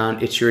calm down.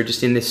 You're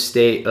just in this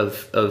state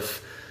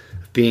of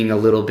being a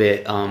little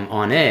bit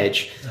on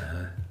edge,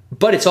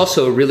 but it's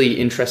also a really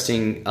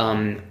interesting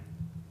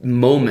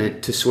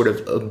moment to sort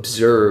of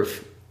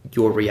observe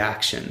your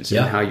reactions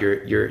and how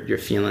you're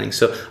feeling.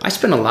 So I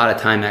spend a lot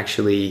of time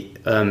actually,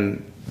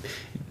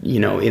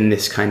 in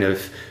this kind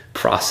of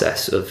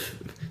process of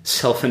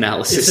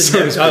self-analysis.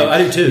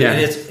 I do too.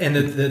 Yeah. And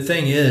the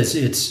thing is,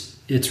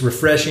 it's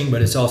refreshing,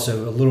 but it's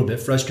also a little bit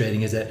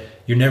frustrating. Is that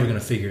you're never going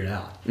to figure it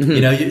out.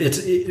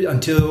 Mm-hmm.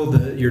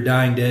 Until your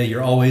dying day,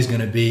 you're always going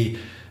to be.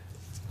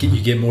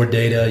 You get more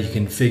data, you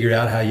can figure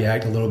out how you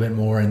act a little bit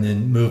more, and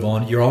then move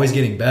on. You're always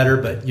getting better,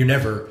 but you're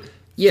never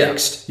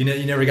fixed. You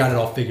never got it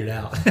all figured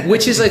out.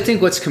 Which is, I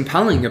think, what's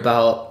compelling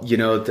about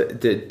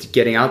the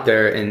getting out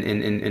there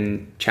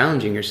and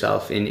challenging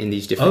yourself in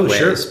these different ways.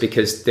 Sure.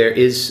 Because there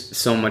is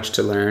so much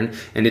to learn,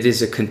 and it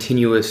is a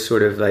continuous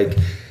sort of like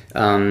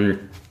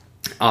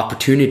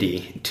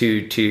opportunity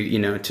to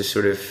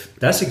sort of.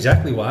 That's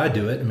exactly why I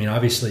do it. I mean,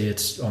 obviously,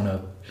 it's on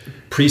a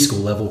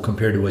preschool level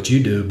compared to what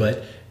you do,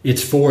 but.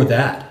 It's for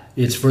that.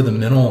 It's for the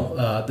mental,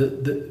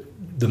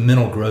 the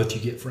mental growth you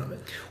get from it.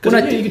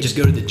 Because you can just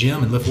go to the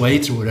gym and lift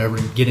weights or whatever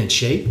and get in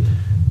shape.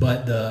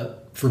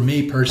 But for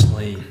me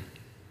personally,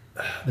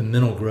 the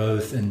mental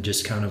growth and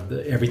just kind of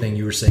everything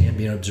you were saying,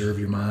 being able to observe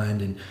your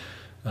mind and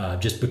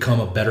just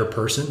become a better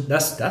person.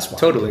 That's why.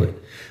 Totally. I do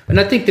it. And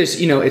I think there's,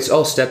 it's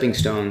all stepping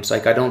stones.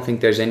 Like I don't think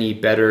there's any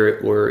better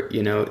or,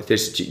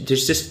 there's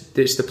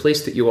the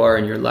place that you are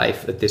in your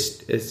life at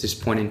this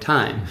point in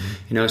time.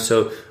 Mm-hmm.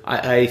 So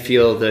I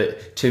feel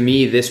that to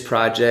me, this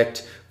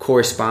project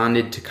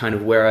corresponded to kind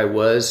of where I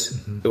was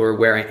or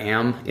where I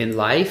am in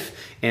life.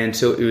 And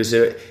so it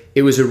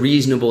was a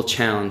reasonable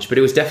challenge, but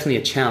it was definitely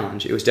a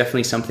challenge. It was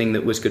definitely something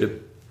that was going to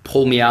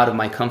pull me out of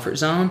my comfort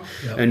zone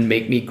and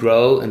make me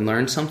grow and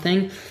learn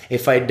something.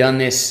 If I'd done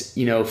this,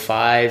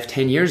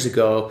 5-10 years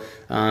ago,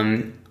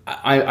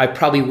 I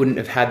probably wouldn't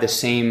have had the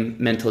same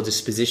mental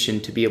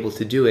disposition to be able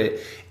to do it.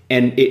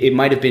 and it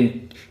might have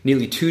been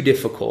nearly too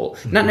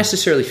difficult, not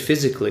necessarily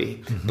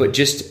physically, but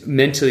just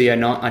mentally. I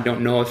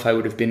don't know if I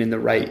would have been in the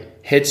right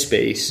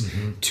headspace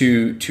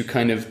to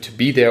kind of to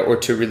be there or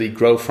to really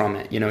grow from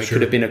it. It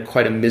could have been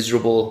quite a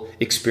miserable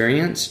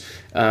experience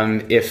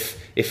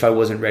if I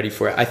wasn't ready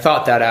for it. I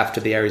thought that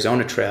after the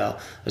Arizona Trail,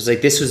 I was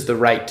like, this was the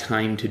right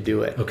time to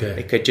do it. Okay,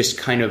 like I just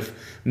kind of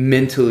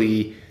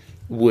mentally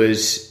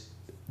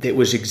it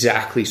was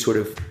exactly sort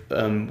of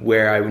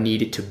where I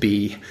needed to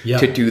be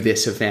to do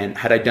this event.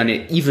 Had I done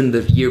it even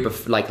the year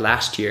before, like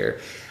last year,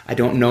 I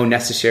don't know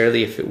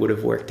necessarily if it would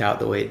have worked out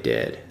the way it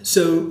did.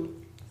 So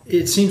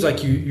it seems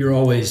like you're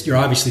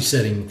obviously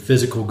setting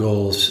physical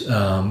goals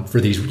for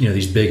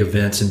these big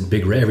events and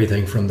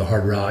everything from the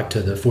hard rock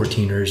to the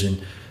 14ers, and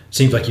it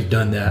seems like you've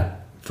done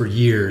that for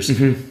years.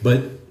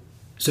 But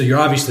so you're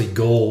obviously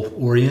goal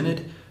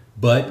oriented,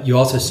 but you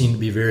also seem to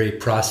be very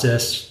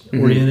process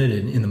oriented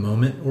and in the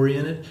moment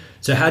oriented.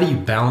 So how do you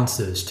balance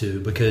those two?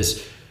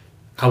 Because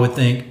I would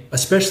think,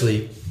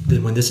 especially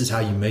when this is how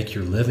you make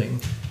your living,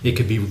 it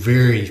could be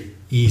very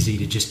easy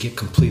to just get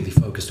completely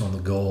focused on the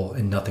goal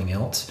and nothing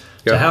else.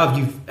 So how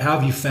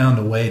have you found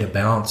a way to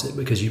balance it?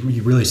 Because you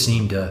really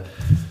seem to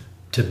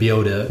be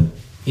able to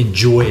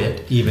enjoy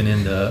it even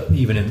in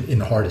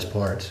the hardest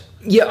parts.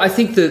 Yeah, I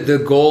think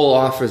the goal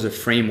offers a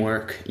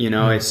framework.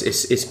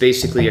 It's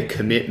basically a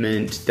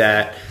commitment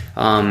that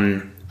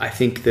I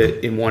think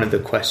that in one of the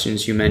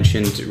questions you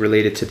mentioned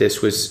related to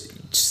this was,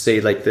 say,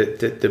 like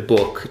the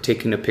book,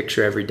 taking a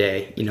picture every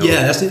day.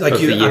 That's like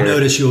I've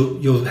noticed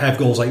you'll have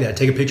goals like that.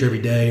 Take a picture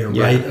every day, or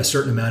write a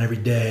certain amount every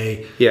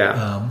day.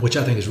 Which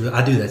I think is really,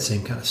 I do that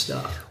same kind of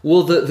stuff.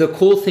 Well, the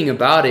cool thing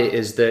about it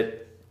is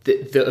that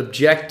the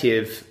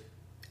objective,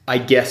 I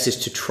guess, is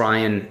to try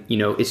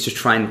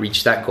and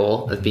reach that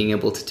goal of being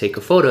able to take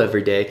a photo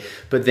every day.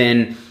 But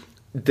then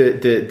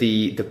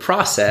the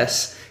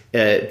process,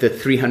 the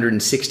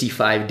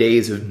 365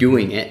 days of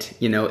doing it,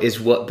 is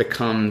what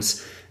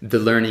becomes the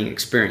learning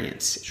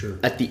experience. Sure.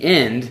 At the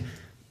end,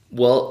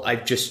 well,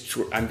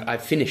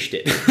 I've finished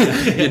it.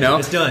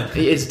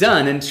 It's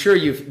done. And sure,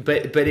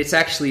 but it's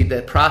actually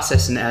the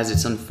process, and as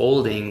it's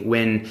unfolding,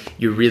 when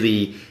you're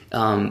really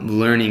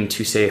learning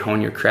to, say,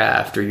 hone your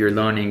craft, or you're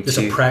learning it's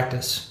a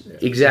practice.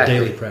 Exactly.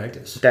 Daily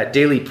practice. That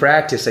daily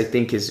practice, I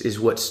think, is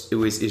what's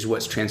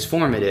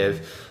transformative.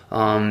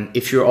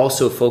 If you're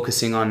also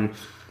focusing on,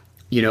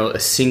 a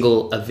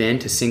single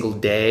event, a single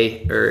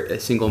day, or a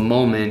single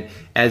moment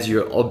as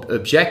your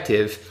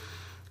objective,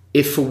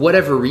 if for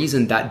whatever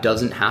reason that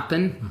doesn't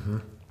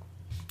happen,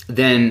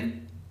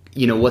 then,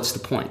 what's the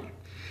point?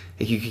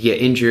 You could get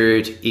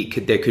injured.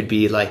 There could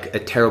be like a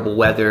terrible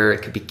weather.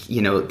 It could be,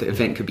 the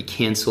event could be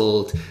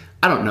canceled.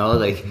 I don't know.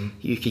 Like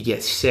you could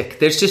get sick.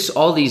 There's just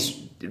all these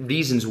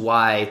reasons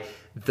why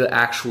the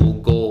actual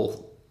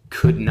goal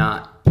could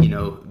not,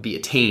 be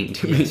attained,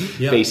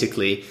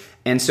 basically.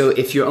 And so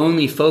if your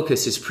only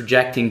focus is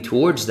projecting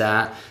towards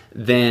that,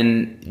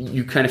 then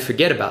you kind of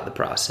forget about the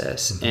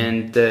process.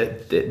 And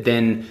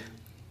then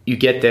you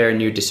get there and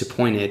you're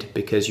disappointed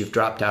because you've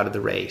dropped out of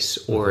the race,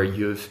 or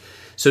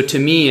so to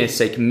me, it's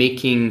like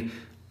making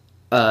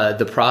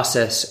the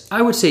process,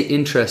 I would say,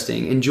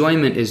 interesting.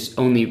 Enjoyment is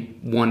only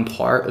one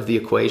part of the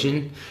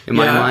equation in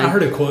my mind. I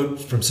heard a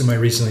quote from somebody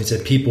recently that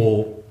said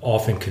people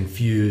often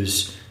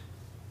confuse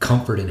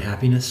comfort and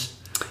happiness.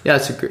 Yeah,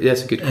 that's a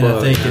good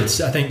quote. And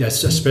I think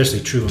that's especially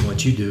true in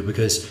what you do,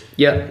 because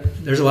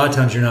there's a lot of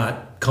times you're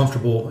not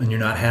comfortable and you're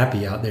not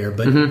happy out there,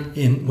 but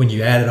when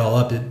you add it all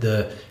up at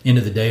the end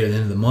of the day or the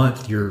end of the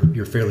month,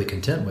 you're fairly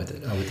content with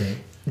it, I would think.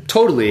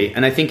 Totally.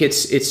 And I think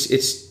it's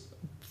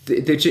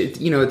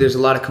there's a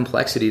lot of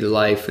complexity to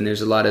life, and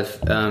there's a lot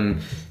of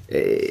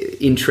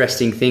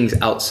interesting things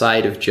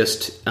outside of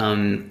just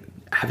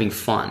having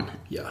fun.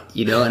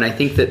 And I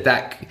think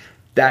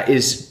that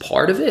is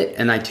part of it,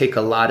 and I take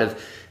a lot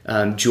of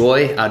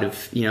joy out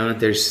of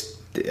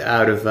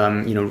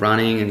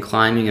running and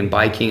climbing and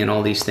biking and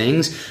all these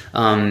things,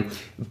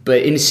 but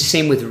it's the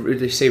same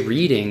with, say,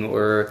 reading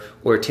or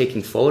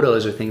taking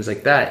photos or things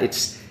like that.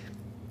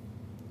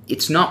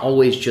 It's not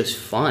always just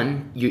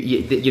fun.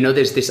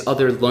 There's this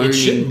other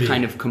learning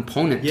kind of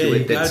component to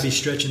it. You've got to be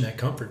stretching that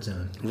comfort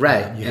zone,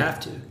 right? You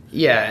have to.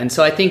 And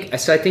so I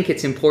think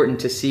it's important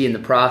to see in the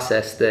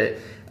process that.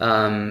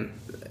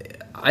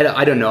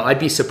 I don't know. I'd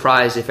be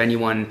surprised if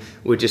anyone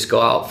would just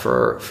go out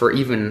for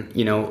even,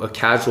 a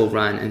casual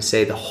run and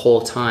say the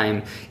whole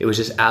time it was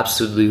just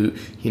absolute,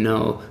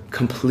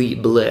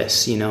 complete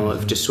bliss,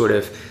 of just sort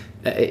of,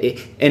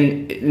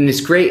 and it's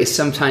great.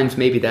 Sometimes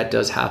maybe that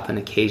does happen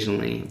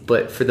occasionally,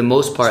 but for the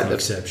most part, the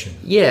exception.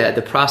 Yeah,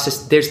 the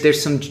process. There's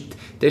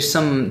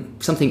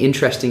something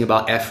interesting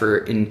about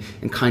effort and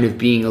kind of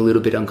being a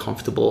little bit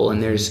uncomfortable,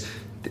 and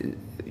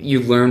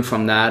you learn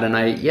from that. And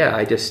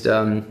I just.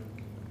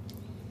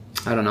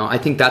 I don't know. I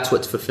think that's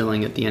what's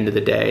fulfilling at the end of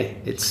the day.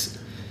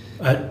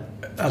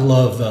 I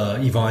love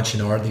Yvon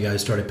Chouinard, the guy who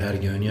started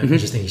Patagonia. I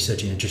just think he's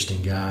such an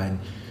interesting guy. And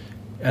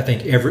I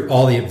think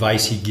all the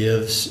advice he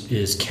gives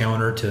is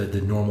counter to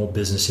the normal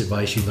business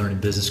advice you learn in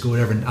business school,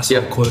 whatever. And I saw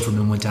a quote from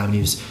him one time, and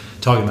he was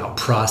talking about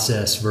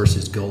process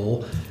versus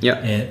goal,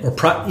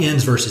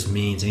 ends versus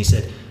means. And he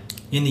said,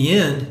 in the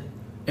end,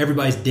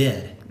 everybody's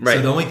dead. Right.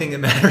 So the only thing that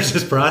matters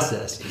is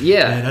process.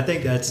 Yeah. And I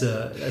think that's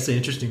an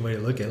interesting way to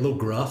look at it. A little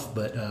gruff,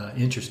 but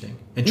interesting.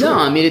 And true. No,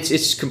 I mean,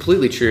 it's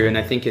completely true. And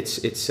I think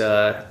it's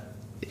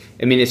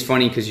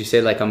funny because you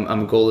say like I'm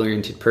a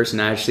goal-oriented person.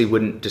 I actually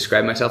wouldn't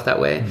describe myself that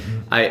way.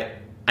 Mm-hmm.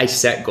 I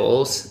set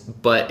goals,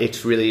 but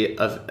it's really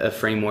a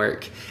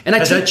framework. And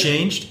has that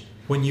changed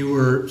when you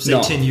were, say,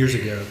 10 years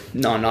ago?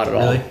 No, not at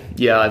all.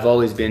 Yeah, I've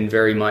always been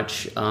very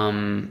much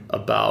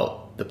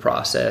about the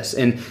process.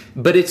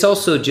 But it's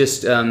also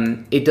just,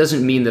 it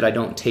doesn't mean that I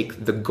don't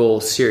take the goal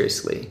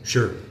seriously.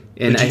 Sure.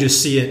 And you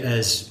just see it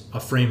as a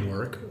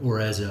framework or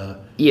as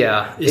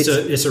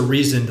it's a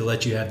reason to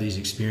let you have these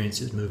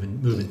experiences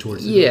moving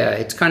towards it. Yeah,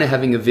 it's kind of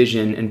having a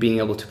vision and being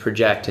able to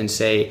project and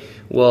say,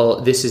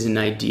 well, this is an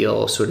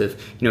ideal sort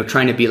of,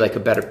 trying to be like a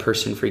better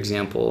person, for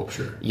example.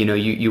 Sure.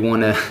 You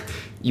want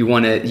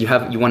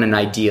an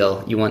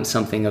ideal. You want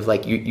something of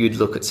like you'd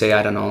look at, say,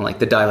 I don't know, like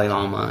the Dalai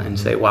Lama and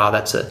say, wow,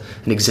 that's an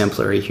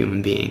exemplary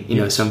human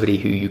being. Somebody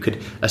who you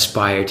could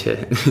aspire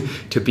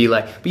to be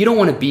like. But you don't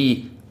want to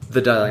be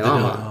the Dalai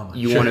Lama.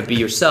 You want to be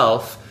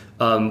yourself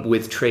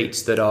with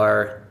traits that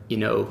are,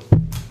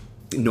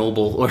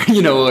 noble or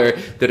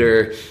that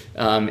are,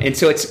 and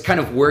so it's kind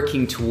of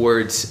working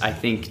towards, I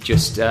think,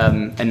 just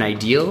an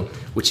ideal,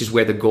 which is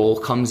where the goal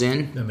comes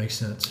in. That makes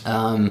sense.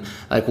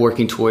 Like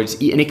working towards,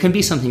 and it can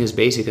be something as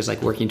basic as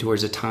like working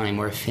towards a time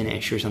or a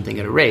finish or something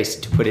at a race,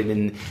 to put it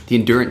in the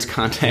endurance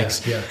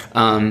context. Yeah.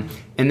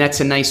 And that's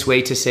a nice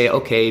way to say,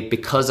 okay,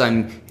 because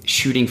I'm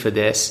shooting for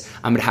this,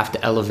 I'm going to have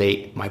to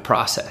elevate my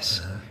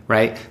process.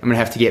 Right? I'm going to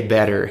have to get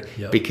better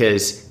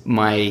because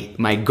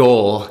my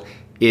goal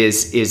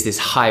is this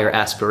higher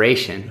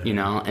aspiration,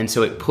 and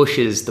so it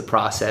pushes the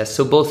process.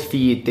 So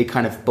they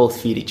kind of both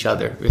feed each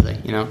other, really,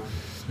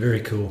 Very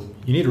cool.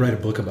 You need to write a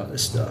book about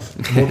this stuff.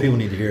 More people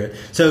need to hear it.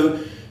 So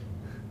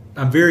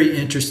I'm very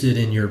interested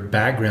in your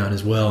background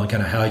as well and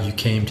kind of how you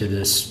came to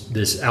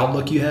this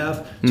outlook you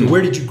have. So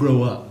where did you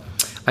grow up?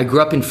 I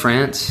grew up in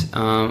France.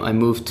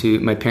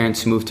 My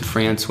parents moved to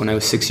France when I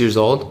was 6 years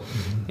old.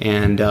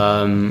 And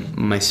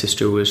my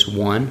sister was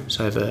 1,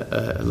 so I have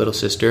a little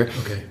sister.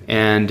 Okay.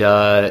 And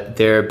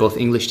they're both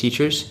English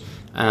teachers,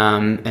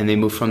 and they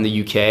moved from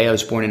the UK. I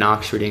was born in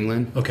Oxford,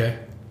 England. Okay.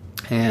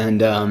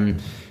 And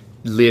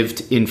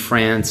lived in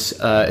France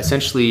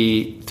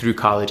essentially through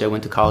college. I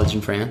went to college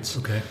in France.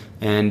 Okay.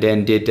 And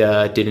then did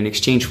an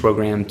exchange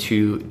program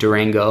to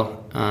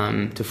Durango,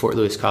 to Fort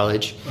Lewis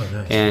College. Oh,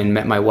 nice. And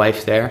met my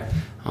wife there.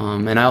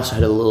 And I also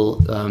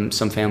had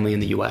some family in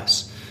the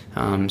U.S.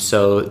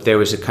 So there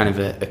was a kind of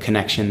a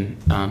connection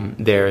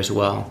there as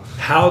well.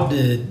 How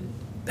did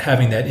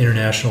having that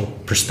international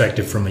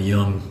perspective from a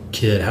young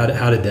kid, how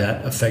did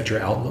that affect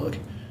your outlook?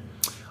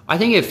 I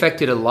think it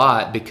affected a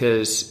lot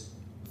because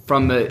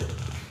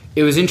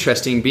it was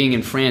interesting being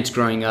in France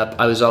growing up.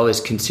 I was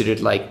always considered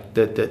like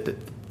the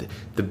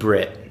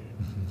Brit.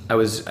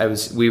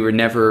 We were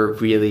never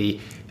really.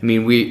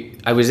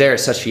 I was there at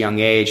such a young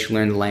age,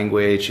 learned the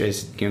language,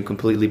 as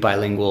completely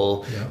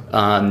bilingual,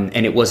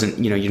 and it wasn't,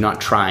 you're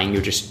not trying,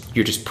 you're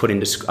just put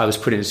into. I was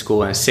put into school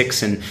when I was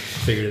 6 and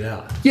figured it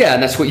out. Yeah,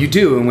 and that's what you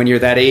do. And when you're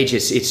that age,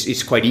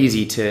 it's quite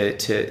easy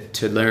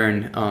to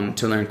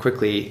learn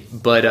quickly.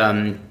 But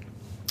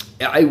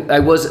I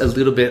was a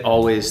little bit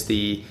always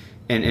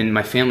and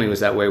my family was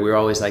that way. We were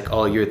always like,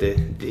 oh, you're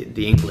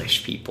the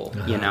English people,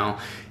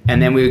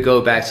 And then we would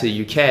go back to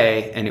the UK,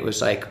 and it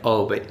was like,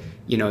 oh, but.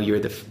 You're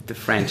the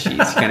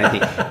Frenchies kind of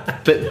thing.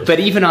 But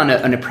even on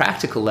a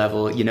practical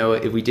level,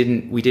 we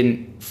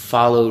didn't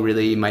follow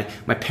really. My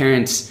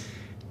parents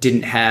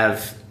didn't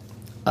have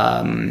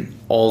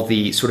all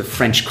the sort of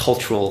French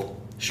cultural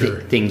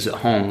things at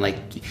home, like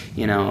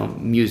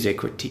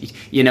music or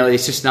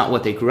it's just not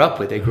what they grew up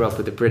with. They grew up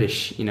with a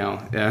British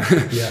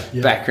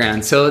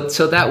background. So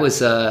that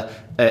was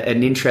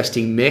an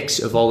interesting mix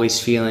of always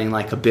feeling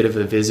like a bit of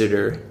a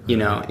visitor,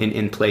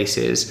 in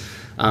places.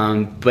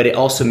 But it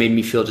also made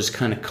me feel just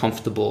kind of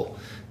comfortable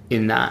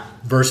in that.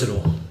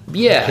 Versatile.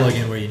 Yeah. Plug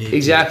in where you need.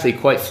 Exactly.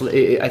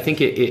 I think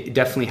it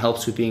definitely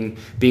helps with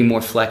being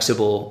more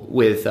flexible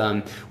with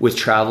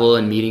travel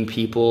and meeting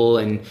people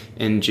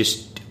and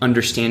just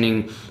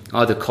understanding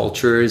other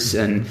cultures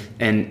and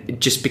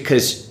just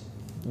because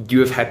you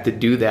have had to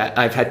do that.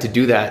 I've had to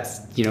do that,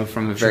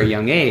 from a very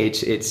young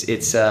age.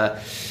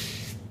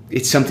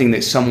 It's something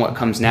that somewhat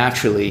comes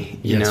naturally,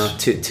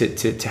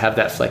 to have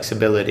that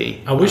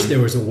flexibility. I wish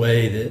there was a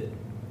way that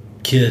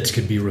kids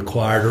could be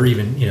required, or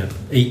even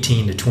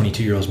 18 to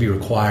 22-year-olds be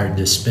required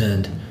to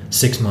spend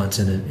 6 months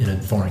in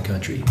a foreign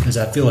country, because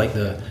I feel like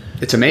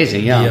it's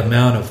amazing, the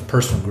amount of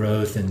personal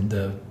growth and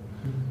the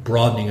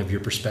broadening of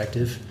your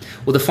perspective.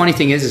 Well, the funny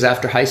thing is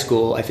after high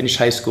school, I finished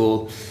high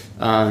school.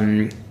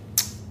 So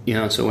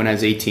when I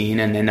was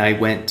 18, and then I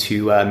went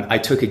to I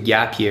took a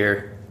gap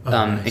year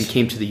nice. And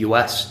came to the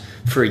U.S.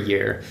 for a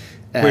year.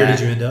 Where did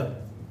you end up?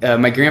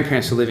 my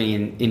grandparents were living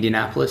in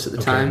Indianapolis at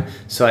the time,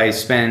 so I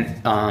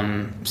spent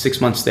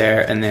 6 months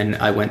there, and then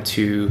I went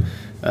to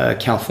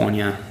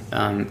California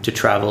to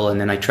travel, and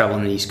then I traveled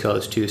on the East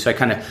Coast too. So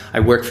I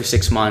worked for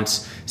 6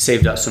 months,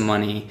 saved up some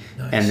money,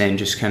 and then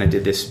just kind of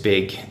did this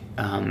big.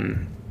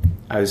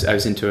 I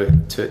was into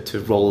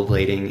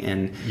rollerblading,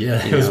 and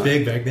it was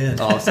big back then.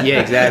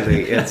 Yeah,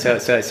 exactly. And so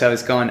I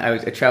was going. I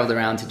traveled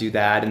around to do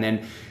that, and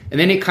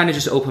then it kind of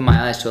just opened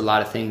my eyes to a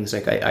lot of things.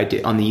 Like I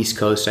did on the East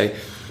Coast, I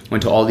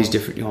went to all these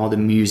different, all the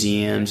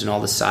museums and all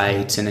the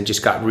sites, and it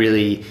just got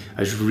really.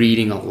 I was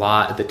reading a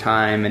lot at the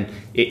time, and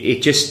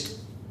it just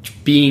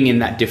being in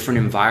that different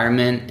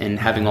environment and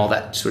having all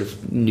that sort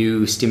of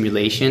new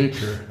stimulation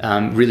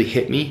really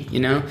hit me,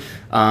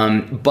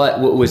 But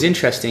what was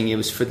interesting, it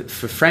was for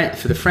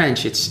the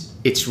French,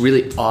 it's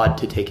really odd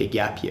to take a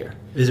gap year.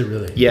 Is it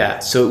really? Yeah.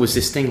 So it was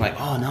this thing like,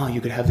 oh no,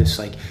 you could have this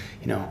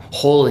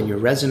hole in your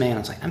resume, and I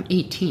was like, I'm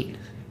 18.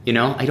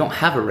 I don't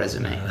have a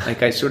resume.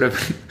 Like I sort of,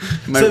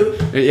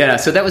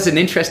 So that was an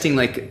interesting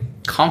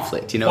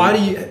conflict.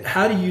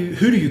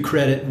 Who do you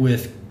credit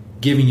with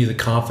giving you the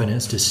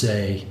confidence to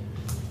say,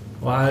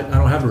 well, I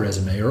don't have a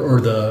resume,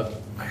 or the,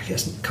 I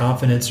guess,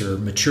 confidence or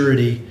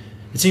maturity?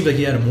 It seems like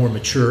you had a more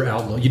mature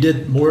outlook. You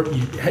did more.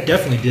 You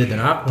definitely did than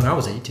when I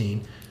was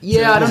 18.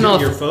 Yeah, so I don't know.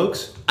 Your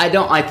folks?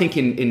 I think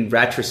in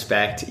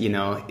retrospect,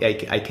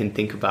 I can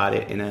think about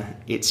it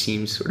it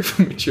seems sort of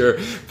mature,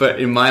 but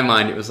in my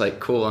mind, it was like,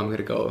 cool, I'm going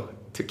to go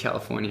to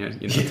California,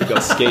 to go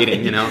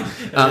skating,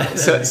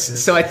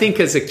 So I think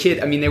as a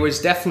kid, I mean, there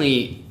was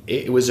definitely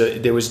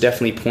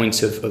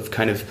points of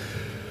kind of,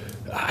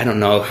 I don't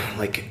know,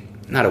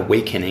 not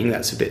awakening,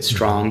 that's a bit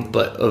strong,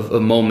 but of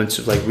moments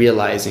of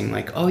realizing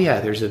oh yeah,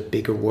 there's a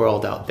bigger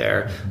world out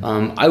there.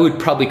 I would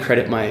probably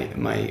credit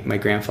my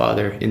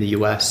grandfather in the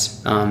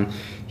US. I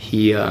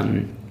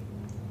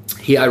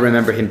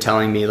remember him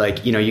telling me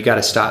you got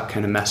to stop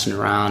kind of messing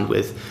around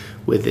with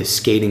this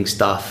skating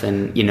stuff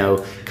and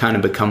kind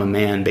of become a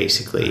man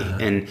basically.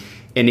 And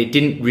it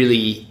didn't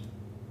really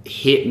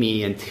hit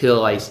me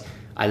until I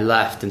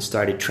left and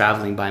started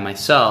traveling by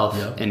myself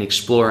and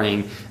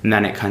exploring, and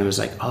then it kind of was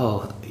like,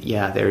 oh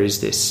yeah, there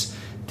is this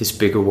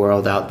bigger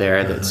world out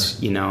there that's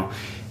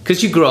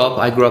because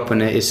I grew up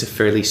in it's a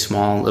fairly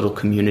small little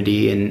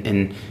community,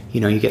 and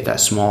you get that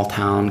small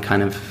town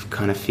kind of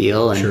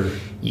feel, and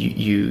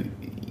you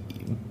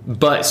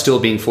but still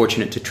being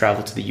fortunate to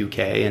travel to the UK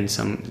and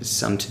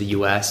some to the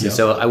US, and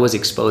so I was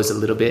exposed a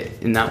little bit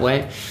in that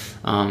way.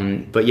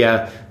 But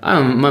yeah,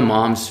 my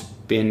mom's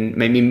been,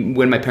 maybe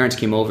when my parents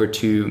came over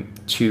to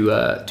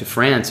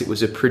France, it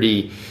was a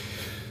pretty,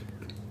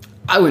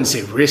 I wouldn't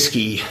say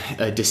risky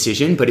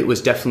decision, but it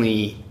was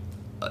definitely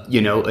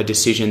a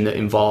decision that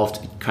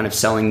involved kind of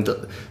selling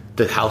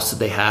the house that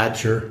they had,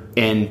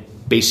 and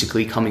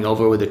basically coming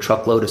over with a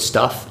truckload of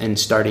stuff and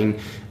starting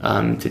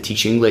to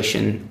teach English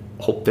and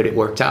hope that it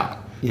worked out.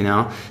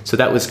 So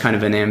that was kind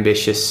of an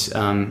ambitious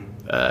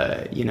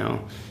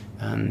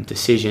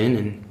decision,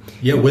 and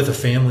with a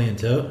family in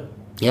tow.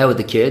 Yeah, with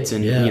the kids,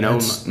 and my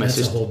that's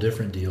sister. A whole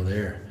different deal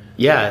there.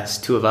 Yeah, it's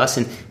two of us,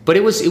 but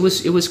it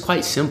was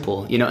quite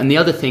simple, And the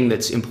other thing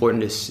that's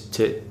important is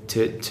to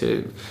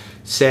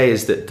say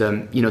is that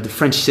the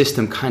French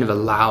system kind of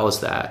allows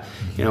that.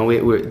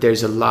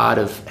 There's a lot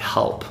of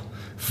help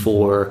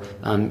for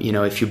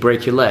if you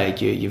break your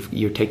leg,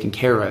 you're taken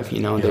care of.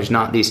 There's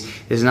not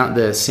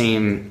the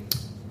same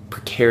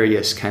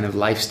precarious kind of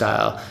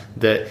lifestyle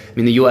that,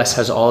 the US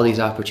has all these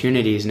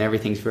opportunities and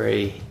everything's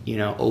very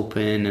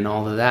open and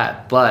all of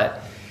that,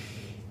 but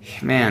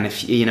man,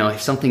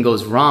 if something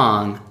goes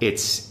wrong,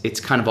 it's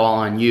kind of all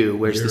on you.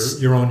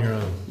 Whereas you're on your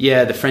own.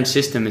 Yeah, the French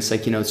system, it's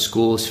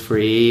school's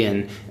free,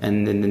 and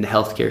then the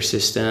healthcare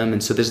system,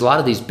 and so there's a lot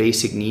of these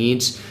basic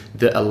needs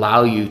that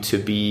allow you to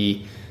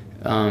be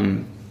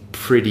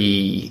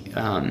pretty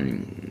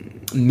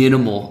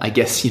minimal, I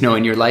guess,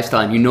 in your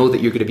lifestyle, and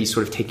that you're going to be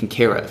sort of taken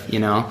care of.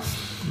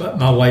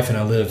 My wife and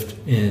I lived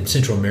in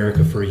Central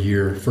America for a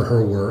year for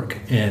her work,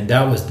 and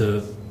that was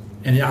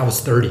and I was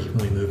 30 when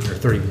we moved here,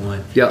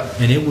 31. Yeah.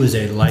 And it was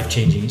a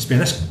life-changing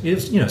experience.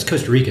 It's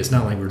Costa Rica. It's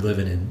not like we're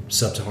living in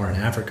sub-Saharan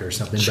Africa or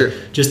something. Sure.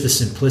 But just the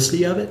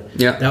simplicity of it.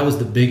 Yeah. That was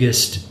the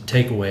biggest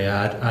takeaway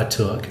I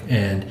took.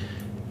 And,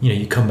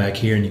 you come back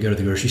here and you go to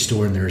the grocery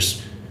store and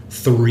there's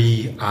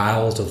 3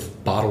 aisles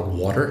of bottled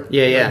water.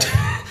 Yeah.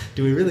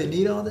 Do we really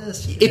need all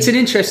this? It's an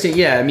interesting,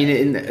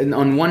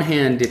 on one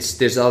hand,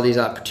 there's all these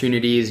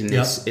opportunities,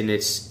 and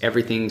it's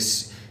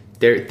everything's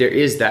there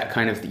is that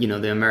kind of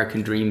the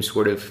American dream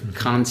sort of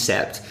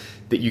concept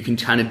that you can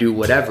kind of do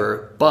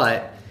whatever,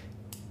 but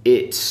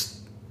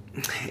it's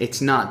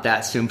not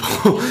that simple.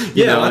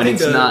 I think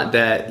it's not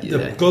that.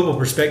 The global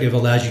perspective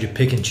allows you to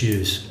pick and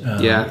choose.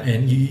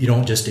 And you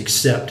don't just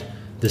accept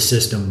the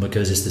system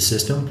because it's the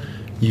system.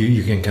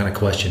 You can kind of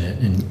question it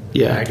and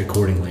act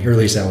accordingly, or at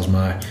least that was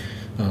my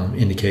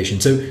indication.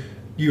 So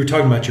you were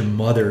talking about your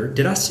mother.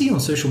 Did I see on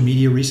social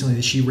media recently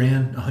that she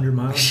ran 100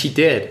 miles? She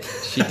did.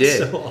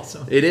 So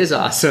awesome. It is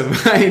awesome.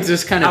 It's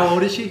just kind of. How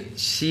old is she?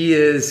 She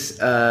is.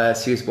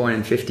 She was born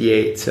in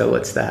 '58. So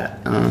what's that?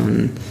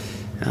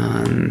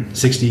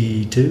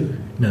 62?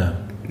 No.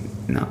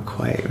 Not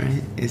quite,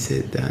 right? Is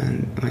it,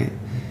 wait.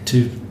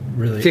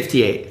 Really?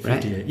 58,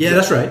 right? 58. Yeah,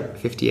 that's right.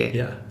 58.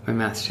 Yeah. My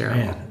math's terrible.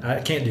 Man, I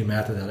can't do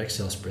math without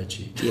Excel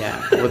spreadsheet.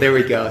 Yeah. Well, there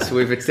we go. So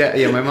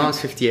my mom's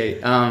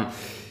 58.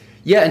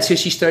 Yeah, and so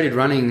she started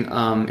running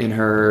in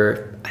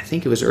her, I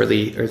think it was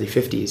early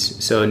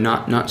 50s, so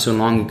not so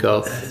long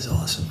ago. That is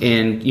awesome.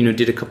 And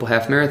did a couple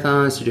half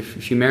marathons, did a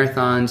few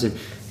marathons,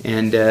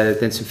 and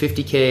then some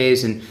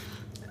 50Ks. And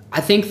I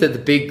think that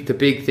the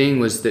big thing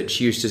was that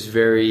she was just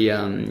very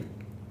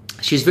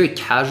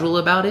casual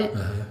about it,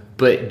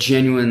 but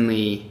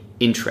genuinely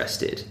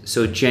interested.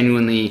 So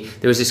genuinely,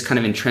 there was this kind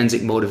of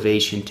intrinsic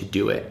motivation to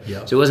do it.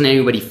 Yep. So it wasn't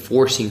anybody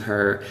forcing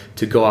her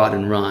to go out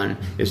and run.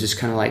 It was just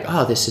kind of like,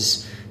 oh, this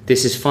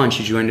is fun.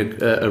 She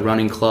joined a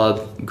running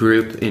club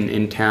group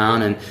in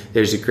town, and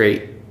there's a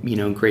great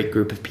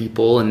group of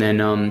people, and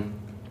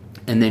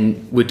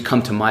then would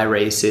come to my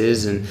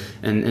races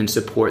and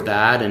support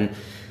that. And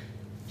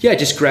yeah, I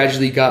just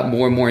gradually got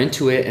more and more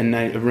into it. And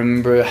I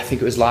remember, I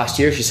think it was last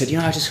year, she said,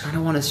 I just kind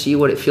of want to see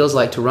what it feels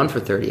like to run for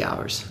 30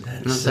 hours. And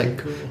I was like,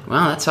 cool.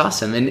 Wow, that's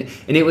awesome. And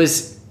it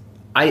was,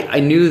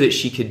 I knew that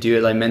she could do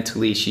it. Like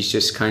mentally, she's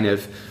just kind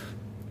of,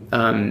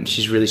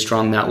 she's really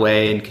strong that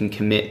way and can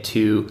commit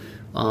to,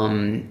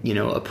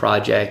 a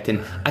project.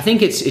 And I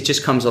think it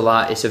just comes a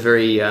lot. It's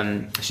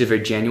she's a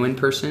very genuine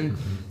person.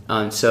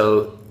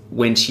 So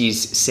when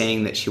she's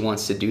saying that she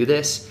wants to do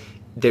this,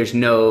 there's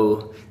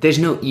no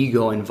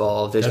ego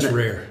involved. That's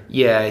rare.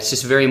 Yeah, it's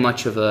just very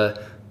much of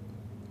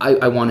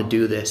I want to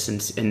do this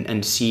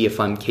and see if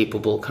I'm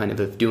capable kind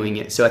of doing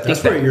it. So I think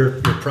that's where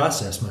your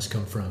process must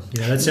come from.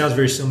 That sounds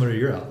very similar to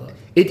your outlook.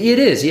 It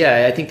is,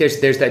 yeah. I think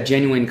there's that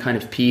genuine kind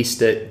of piece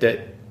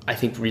that I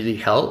think really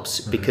helps,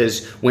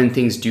 because when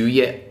things do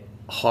get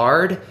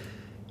hard,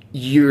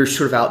 you're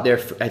sort of out there.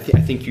 I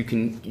think you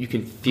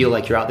can feel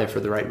like you're out there for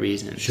the right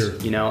reasons. Sure.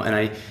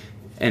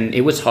 And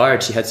it was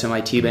hard. She had some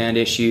IT band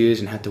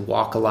issues and had to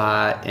walk a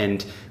lot,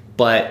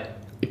 but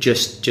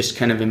just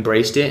kind of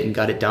embraced it and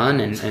got it done,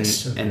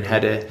 and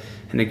had a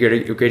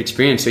great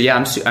experience. So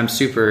yeah, I'm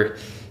super,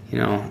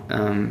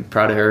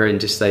 proud of her, and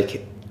just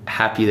like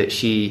happy that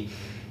she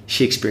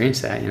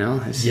experienced that.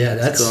 That's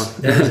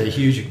cool. That is a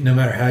huge. No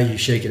matter how you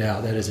shake it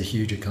out, that is a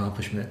huge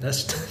accomplishment.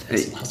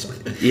 That's awesome.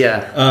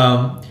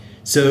 Yeah.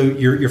 So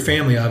your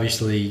family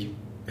obviously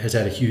has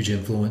had a huge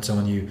influence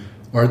on you.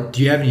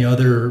 Do you have any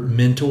other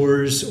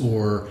mentors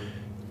or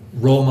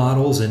role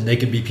models? And they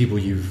could be people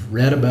you've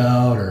read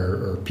about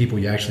or people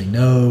you actually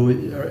know.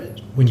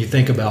 When you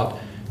think about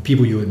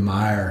people you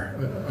admire,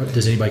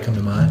 does anybody come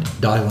to mind?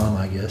 Dalai Lama,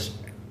 I guess.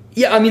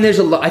 Yeah, I mean, there's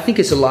a lot. I think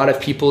it's a lot of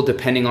people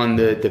depending on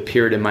the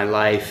period in my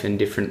life and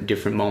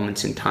different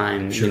moments in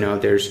time. Sure.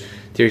 There's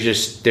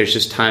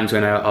just times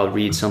when I'll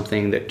read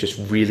something that just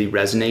really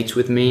resonates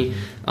with me.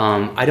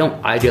 I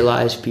don't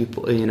idolize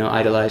people.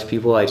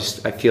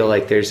 I feel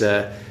like there's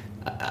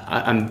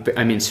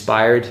I'm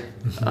inspired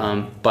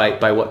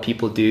by what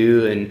people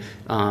do,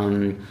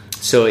 and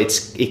so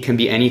it can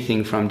be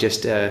anything from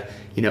just a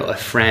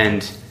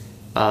friend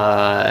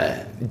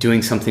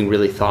doing something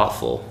really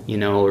thoughtful,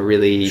 or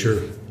really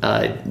sure.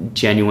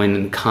 Genuine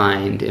and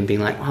kind, and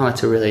being like, oh,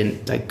 that's a really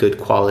good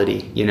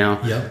quality.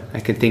 Yeah. I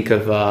can think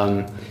of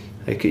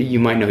you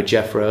might know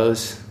Jeff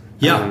Rose.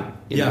 Yeah.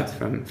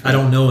 From I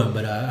don't know him,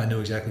 but I know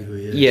exactly who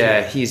he is.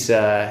 Yeah,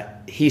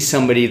 he's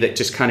somebody that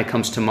just kind of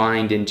comes to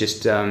mind, and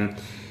just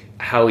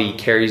how he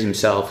carries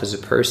himself as a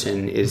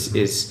person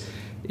is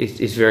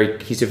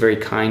very. He's a very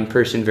kind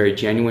person, very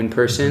genuine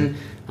person.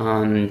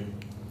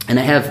 And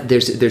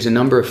there's a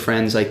number of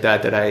friends like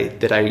that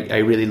I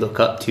really look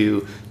up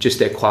to, just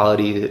their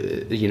quality,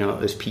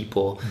 as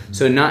people.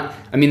 So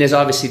there's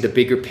obviously the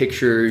bigger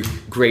picture,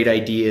 great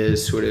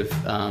ideas, sort of,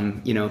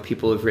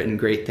 people have written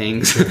great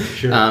things.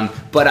 Sure.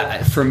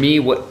 But for me,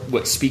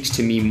 what speaks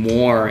to me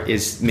more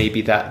is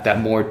maybe that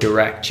more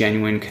direct,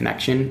 genuine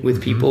connection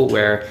with people,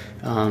 where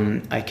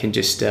I can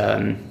just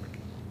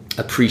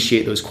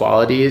appreciate those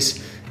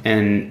qualities,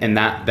 and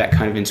that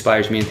kind of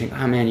inspires me, and think,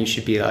 oh man, you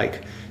should be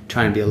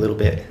trying to be a little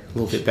bit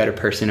better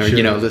person, or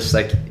sure. Just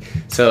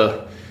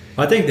so.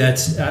 I think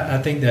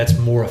that's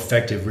more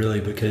effective, really,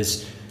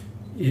 because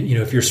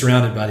if you're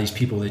surrounded by these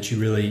people that you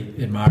really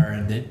admire,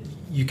 and that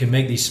you can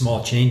make these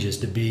small changes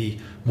to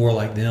be more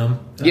like them.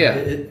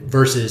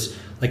 Versus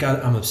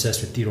I'm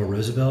obsessed with Theodore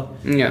Roosevelt.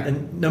 Yeah.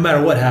 And no matter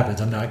what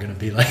happens, I'm not going to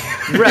be like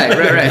right.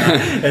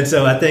 And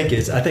so I think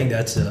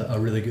that's a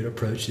really good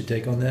approach to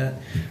take on that.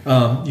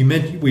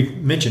 We've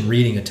mentioned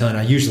reading a ton.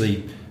 I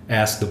usually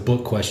ask the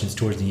book questions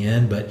towards the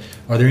end, but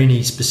are there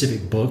any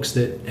specific books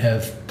that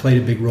have played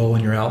a big role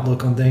in your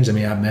outlook on things? I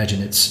mean, I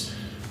imagine it's,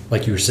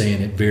 like you were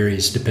saying, it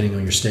varies depending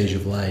on your stage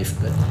of life.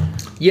 But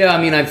yeah,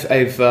 I mean, I've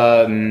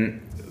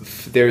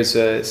there's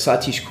a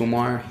Satish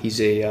Kumar. He's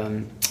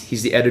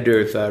the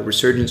editor of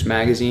Resurgence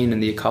magazine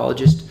and The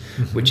Ecologist,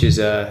 which is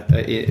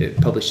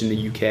published in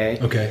the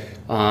UK. Okay.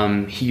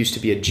 He used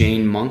to be a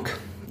Jain monk.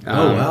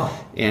 Oh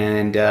wow!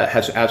 And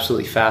has an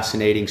absolutely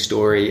fascinating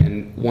story.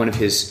 And one of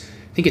his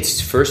I think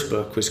his first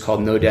book was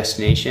called No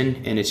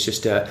Destination, and it's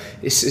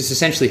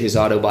essentially his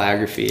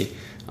autobiography.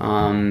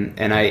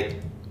 And I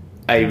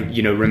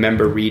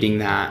remember reading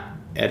that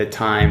at a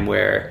time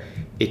where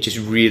it just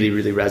really,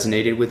 really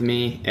resonated with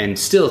me. And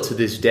still to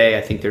this day,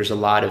 I think there's a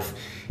lot of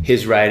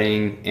his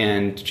writing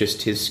and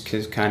just his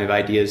kind of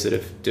ideas that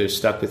have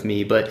stuck with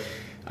me. But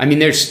I mean,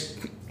 there's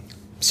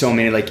so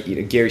many, like,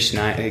 Gary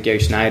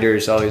Snyder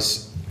is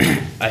always,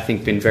 I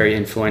think, been very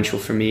influential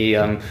for me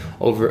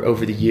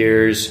over the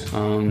years.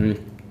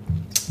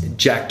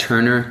 Jack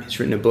Turner has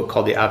written a book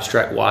called The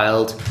Abstract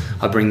Wild.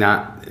 I'll bring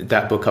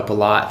that book up a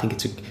lot. I think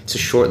it's a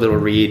short little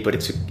read, but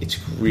it's a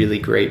really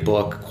great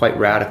book, quite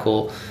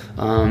radical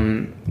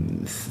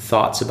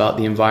thoughts about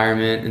the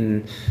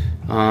environment.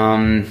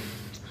 And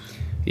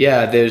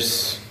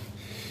there's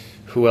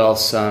who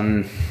else?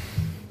 I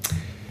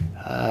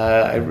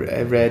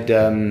read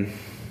the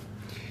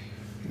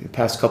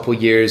past couple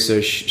years,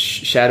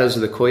 Shadows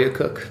of the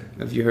Koyukuk.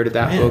 Have you heard of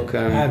that book?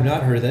 I have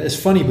not heard of that. It's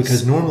funny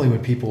because normally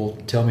when people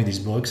tell me these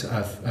books,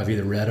 I've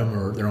either read them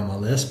or they're on my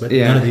list, but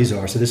none of these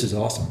are. So this is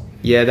awesome.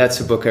 Yeah, that's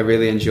a book I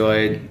really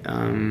enjoyed.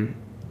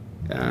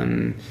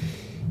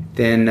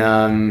 Then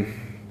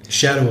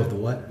Shadow of the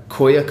what?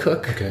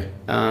 Koyukuk. Okay.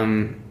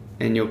 And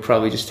you'll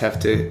probably just have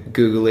to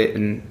Google it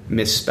and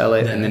misspell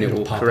it, and then it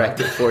will correct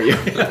it for you.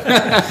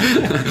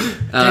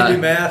 Can't do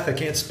math. I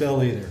can't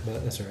spell either,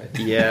 but that's all right.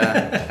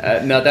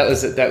 Yeah. No,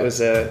 that's a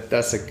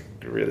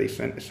really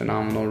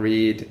phenomenal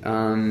read.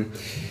 Mostly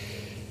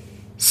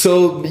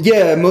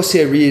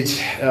I read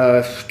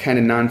kind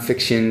of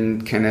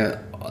nonfiction, kind of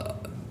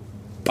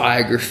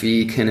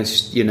biography, kind of,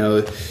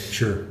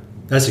 Sure.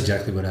 That's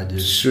exactly what I do.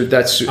 Sure,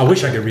 I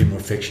wish I could read more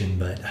fiction,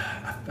 but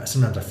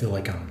sometimes I feel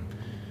like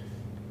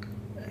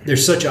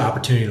there's such an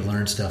opportunity to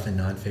learn stuff in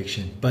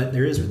nonfiction, but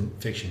there is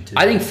fiction too.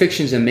 I think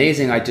fiction's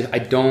amazing. I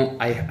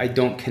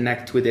don't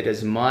connect with it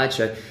as much.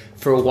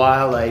 For a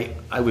while,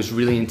 I was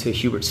really into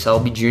Hubert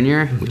Selby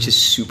Jr., which is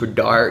super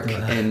dark,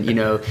 and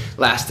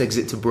Last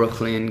Exit to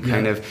Brooklyn,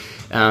 kind of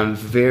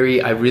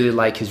I really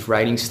like his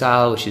writing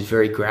style, which is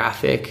very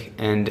graphic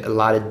and a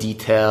lot of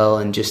detail,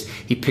 and just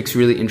he picks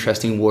really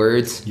interesting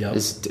words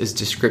as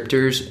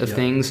descriptors of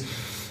things.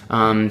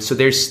 So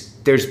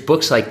there's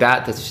books like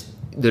that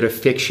that are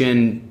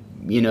fiction,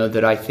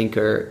 that I think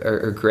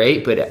are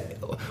great, but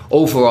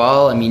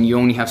overall, I mean, you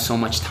only have so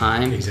much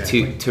time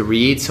to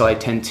read, so I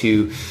tend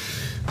to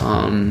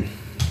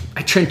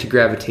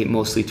gravitate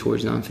mostly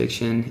towards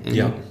nonfiction.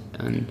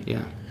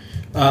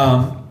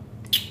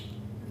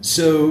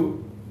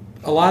 So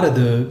a lot of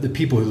the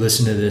people who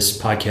listen to this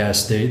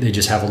podcast, they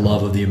just have a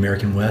love of the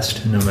American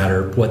West, no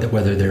matter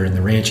whether they're in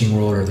the ranching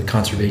world or the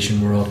conservation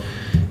world,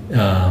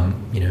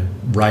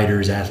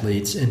 writers,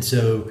 athletes, and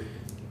so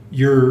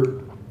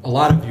a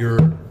lot of your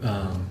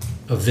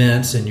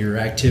events and your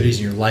activities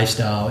and your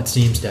lifestyle, it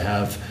seems to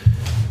have,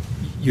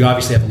 you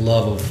obviously have a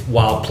love of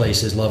wild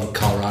places, love of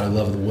Colorado,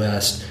 love of the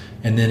West,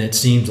 and then it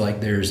seems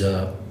like there's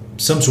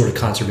some sort of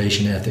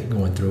conservation ethic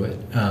going through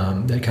it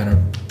that kind of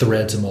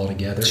threads them all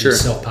together. Sure.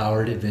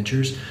 Self-powered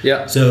adventures.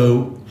 Yeah.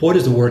 So what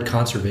does the word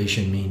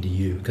conservation mean to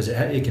you? Because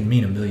it can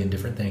mean a million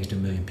different things to a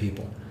million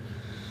people.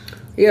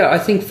 Yeah, I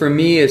think for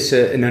me it's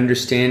an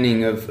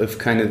understanding of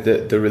kind of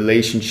the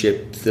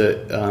relationship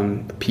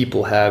that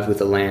people have with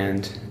the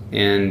land,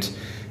 and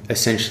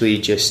essentially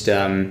just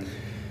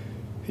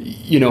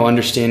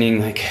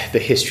understanding like the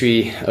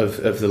history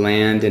of the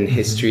land and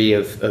history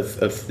of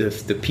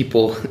the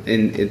people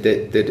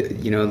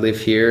that live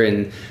here,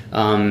 and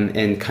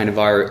kind of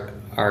our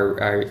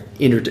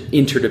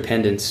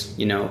interdependence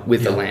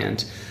with the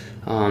land.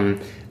 A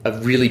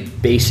really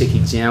basic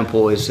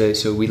example is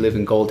so we live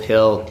in Gold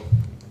Hill.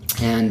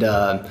 And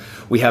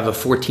we have a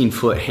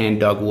 14-foot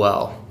hand-dug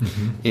well,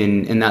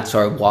 and that's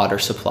our water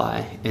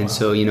supply. And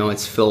so,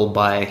 it's filled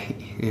by,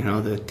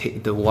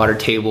 the water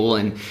table,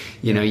 and,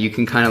 you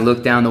can kind of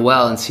look down the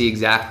well and see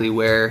exactly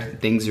where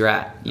things are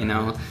at,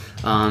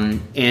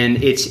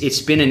 And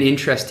it's been an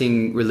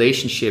interesting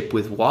relationship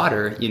with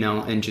water,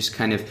 and just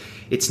kind of,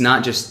 it's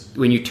not just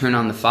when you turn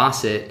on the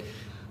faucet,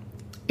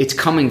 it's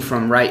coming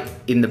from right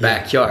in the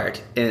backyard,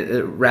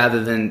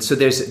 rather than, so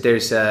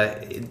there's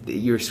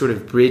you're sort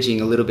of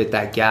bridging a little bit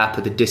that gap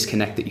of the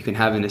disconnect that you can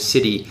have in a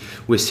city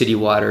with city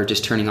water,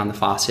 just turning on the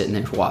faucet and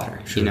there's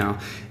water,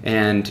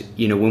 and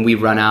when we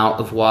run out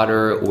of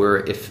water, or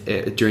if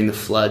during the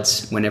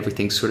floods, when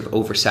everything's sort of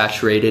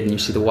oversaturated and you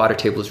see the water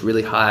table is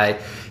really high,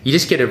 you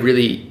just get a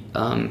really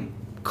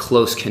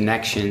close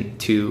connection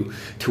to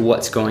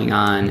what's going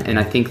on. And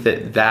I think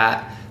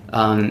that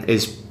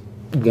is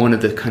one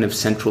of the kind of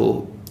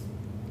central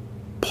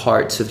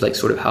parts of like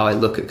sort of how I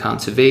look at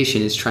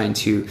conservation, is trying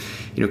to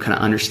kind of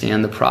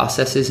understand the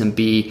processes and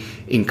be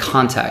in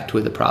contact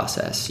with the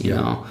process,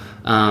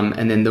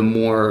 and then the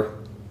more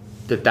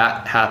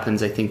that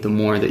happens, I think the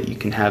more that you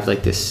can have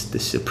like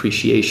this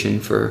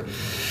appreciation for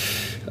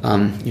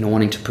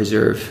wanting to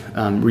preserve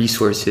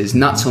resources,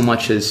 not so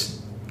much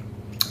as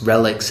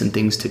relics and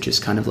things to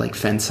just kind of like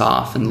fence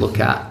off and look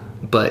at,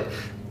 but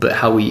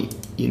how we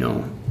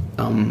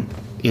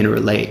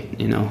interrelate,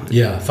 you know.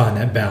 Yeah, find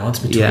that balance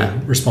between Yeah.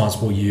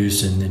 responsible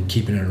use and then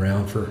keeping it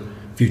around for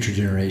future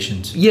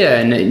generations. Yeah,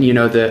 and you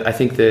know, I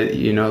think the,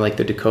 you know, like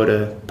the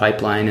Dakota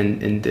pipeline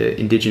and the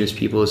indigenous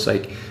peoples,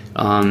 like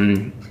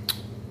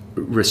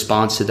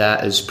response to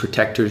that as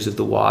protectors of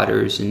the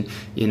waters, and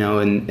you know,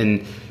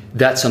 and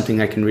that's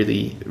something I can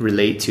really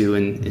relate to,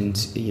 and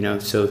you know,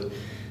 so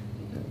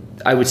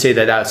I would say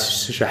that's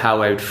sort of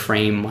how I would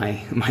frame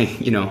my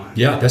you know.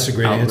 Yeah, that's a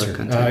great answer.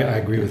 I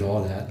agree with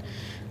all that.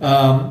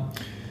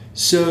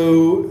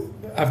 So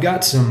I've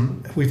got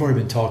we've already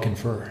been talking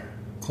for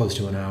close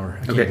to an hour.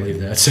 I can't believe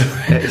that. So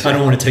I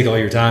don't want to take all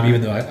your time,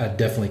 even though I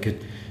definitely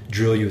could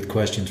drill you with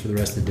questions for the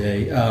rest of the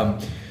day.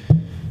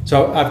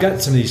 So I've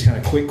got some of these kind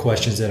of quick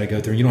questions that I go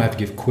through. You don't have to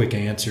give quick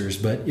answers,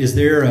 but is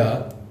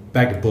there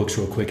back to books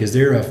real quick, is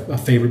there a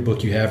favorite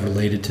book you have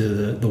related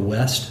to the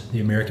West,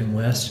 the American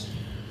West?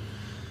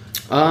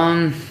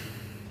 I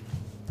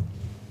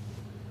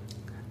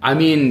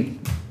mean,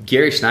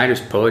 Gary Snyder's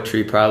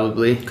poetry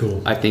probably.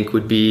 Cool. I think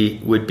would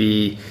be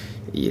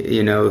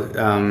you know,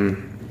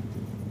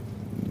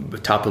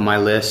 top of my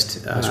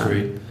list. That's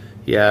great.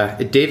 Yeah,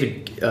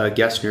 David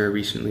Gessner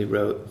recently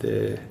wrote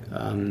the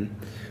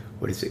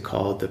what is it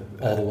called?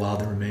 All the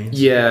Wild That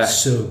Remains. Yeah,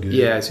 so good.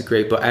 Yeah, it's a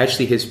great book.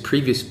 Actually, his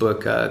previous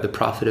book, The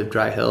Prophet of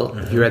Dry Hill.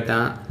 Have you read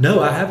that?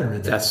 No, I haven't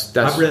read that.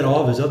 I've read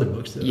all of his other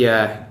books, though.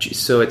 Yeah,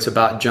 so it's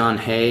about John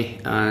Hay,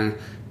 and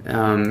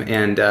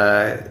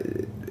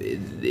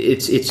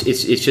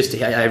it's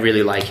just I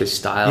really like his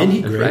style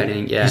of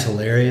writing. Yeah, he's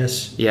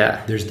hilarious.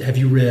 Yeah. Have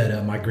you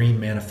read My Green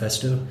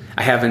Manifesto?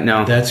 I haven't.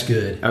 No. That's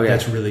good. Okay.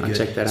 That's really good. I'll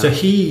check that out. So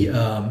he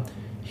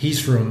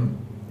lives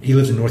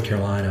in North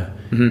Carolina,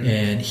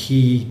 and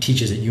he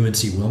teaches at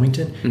UNC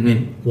Wilmington.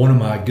 And one of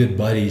my good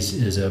buddies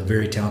is a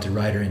very talented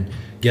writer, and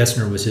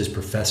Gessner was his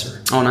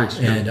professor. Oh, nice.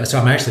 And so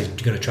I'm actually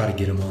going to try to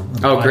get him on the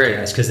podcast.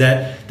 Great. Because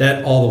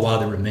that All the While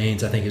That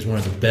Remains, I think, is one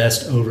of the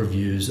best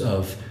overviews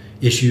of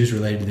issues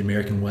related to the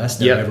American West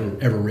that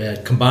I've ever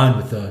read, combined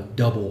with a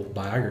double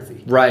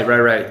biography.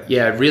 Right.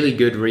 Yeah, really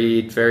good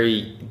read.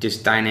 Very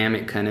just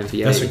dynamic kind of.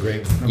 Yeah, that's a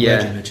great one. I'm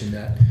glad you mentioned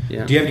that.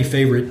 Yeah. Do you have any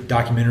favorite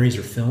documentaries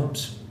or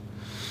films?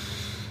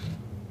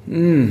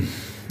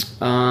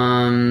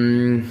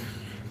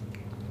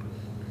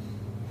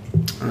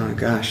 Oh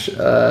gosh.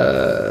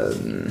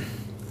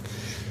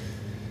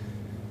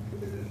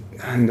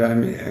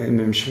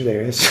 I'm sure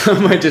there is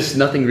some.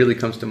 Nothing really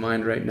comes to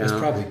mind right now. That's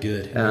probably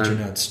good. You're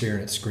not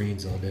staring at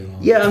screens all day long.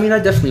 Yeah, I mean, I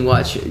definitely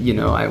watch. You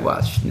know, I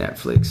watch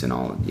Netflix and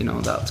all. You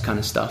know, that kind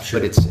of stuff. Sure.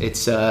 But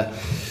it's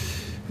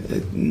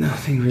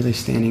nothing really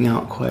standing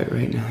out quite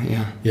right now.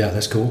 Yeah. Yeah,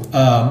 that's cool.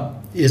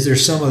 Is there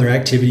some other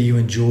activity you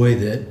enjoy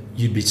that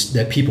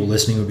people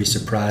listening would be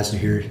surprised to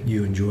hear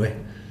you enjoy?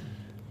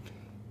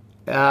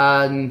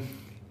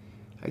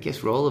 I guess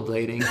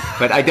rollerblading,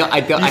 but I don't.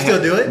 You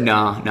still do it?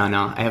 No.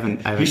 I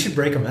haven't. You should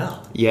break them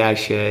out. Yeah, I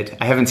should.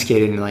 I haven't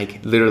skated in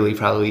like literally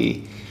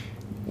probably,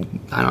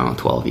 I don't know,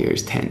 12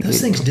 years, 10.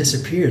 Those things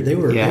disappeared. They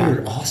were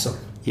awesome.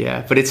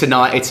 Yeah, but it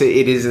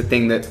is a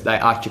thing that I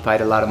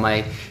occupied a lot of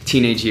my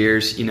teenage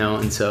years, you know,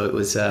 and so it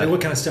was. Like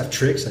what kind of stuff?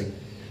 Tricks like.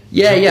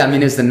 Yeah. I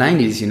mean, it was the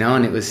 '90s, you know,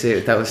 and that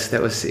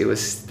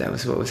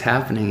was what was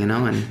happening, you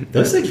know, and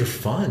those things were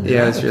fun.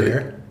 Yeah,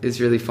 it's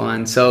really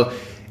fun. So.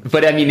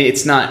 But I mean,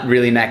 it's not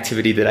really an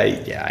activity that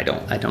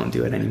I don't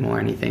do it anymore or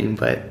anything.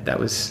 But that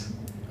was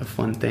a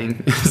fun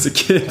thing as a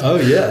kid. Oh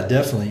yeah,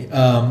 definitely.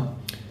 So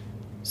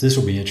this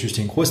will be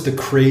interesting. What's the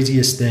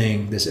craziest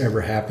thing that's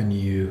ever happened to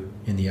you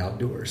in the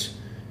outdoors?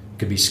 It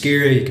could be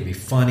scary. It could be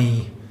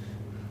funny.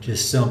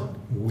 Just some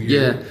weird.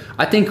 Yeah,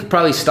 I think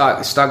probably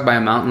stalked by a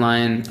mountain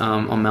lion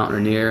on Mount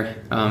Rainier.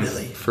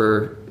 Really?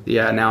 For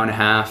an hour and a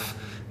half.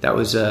 That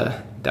was you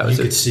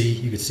could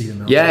see the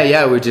mountain.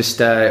 Yeah. We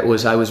just I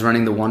was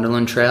running the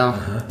Wonderland Trail,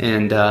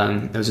 and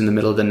it was in the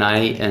middle of the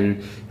night,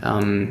 and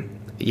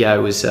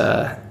it was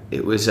a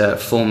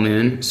full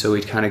moon, so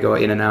we'd kind of go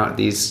in and out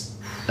these,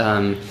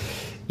 in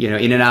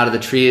and out of the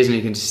trees, and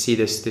you can just see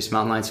this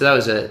mountain lion. So that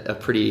was a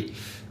pretty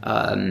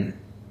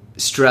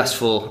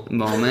stressful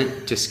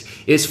moment. Just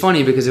it's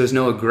funny because there was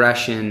no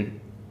aggression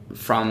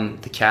from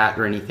the cat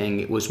or anything.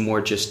 It was more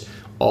just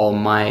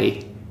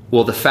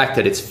the fact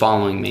that it's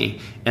following me,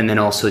 and then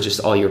also just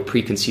all your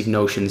preconceived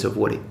notions of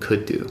what it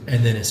could do.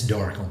 And then it's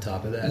dark on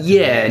top of that.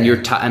 Yeah, and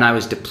and I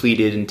was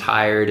depleted and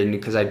tired, and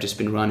because I've just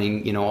been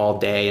running, all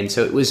day, and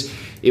so it was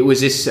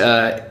this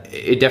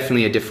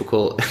definitely a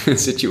difficult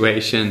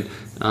situation.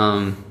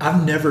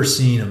 I've never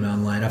seen a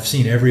mountain lion. I've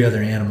seen every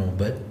other animal,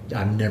 but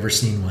I've never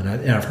seen one,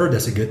 and I've heard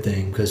that's a good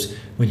thing because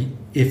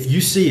if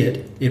you see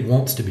it, it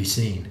wants to be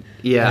seen.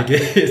 Yeah,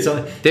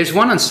 there's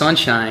one on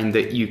Sunshine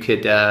that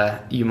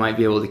you might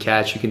be able to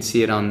catch. You can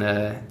see it on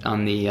the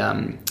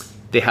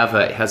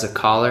it has a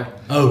collar.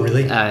 Oh,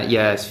 really?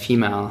 Yeah, it's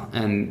female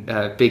and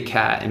big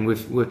cat. And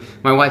with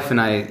my wife and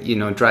I,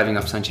 driving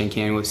up Sunshine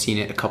Canyon, we've seen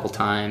it a couple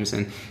times,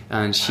 and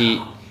she's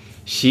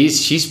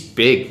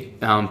big,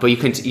 but you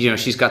can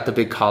she's got the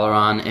big collar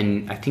on,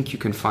 and I think you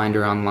can find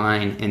her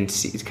online and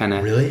see. It's kind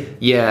of really.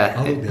 Yeah,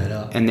 I'll look that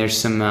up. And there's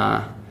some.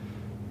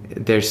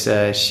 there's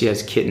she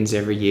has kittens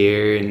every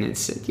year, and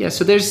it's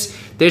so there's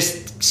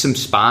some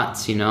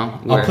spots,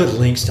 I'll put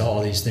links to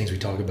all these things we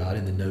talk about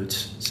in the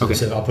notes. So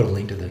I'll put a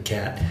link to the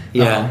cat.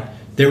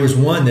 There was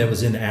one that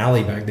was in the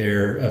alley back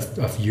there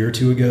a year or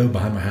two ago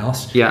behind my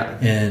house.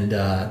 And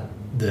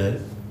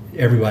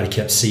everybody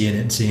kept seeing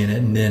it,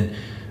 and then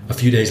a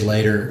few days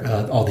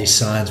later, all these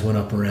signs went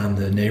up around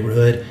the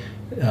neighborhood.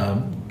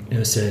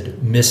 It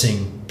said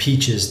 "Missing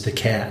Peaches the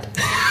cat."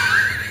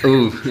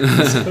 Ooh,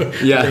 I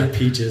think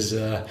Peaches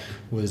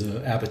was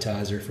an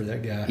appetizer for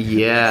that guy.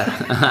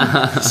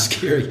 Yeah,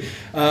 scary.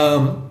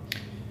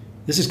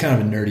 This is kind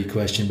of a nerdy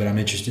question, but I'm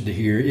interested to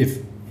hear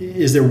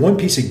is there one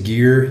piece of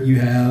gear you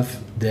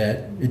have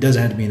that it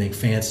doesn't have to be anything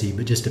fancy,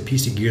 but just a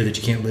piece of gear that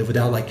you can't live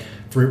without? Like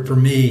for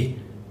me,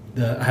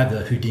 I have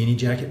the Houdini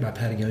jacket by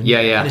Patagonia.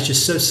 Yeah. And it's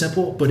just so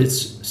simple, but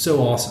it's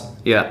so awesome.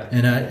 Yeah.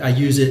 And I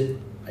use it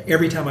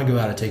every time I go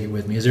out. I take it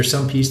with me. Is there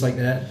some piece like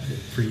that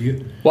for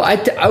you? Well,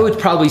 I would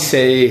probably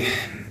say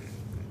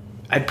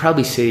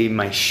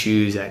my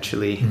shoes,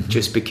 actually,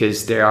 just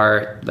because they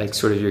are like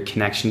sort of your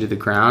connection to the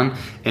ground,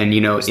 and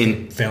it's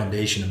the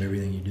foundation of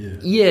everything you do.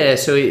 Yeah,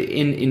 so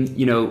in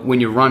when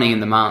you're running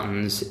in the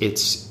mountains,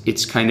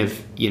 it's kind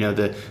of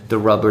the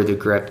rubber, the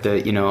grip,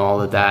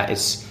 all of that.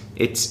 It's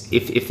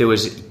if there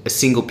was a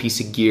single piece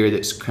of gear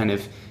that's kind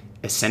of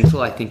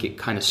essential, I think it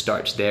kind of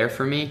starts there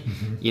for me,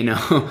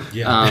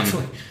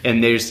 definitely.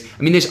 And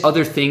there's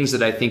other things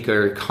that I think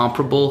are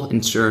comparable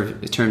in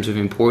terms of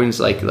importance,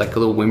 like a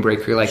little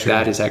windbreaker like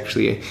that is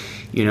actually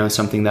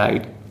something that I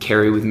would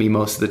carry with me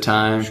most of the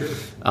time.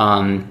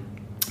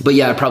 But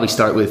yeah, I'd probably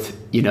start with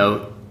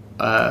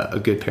a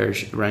good pair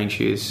of running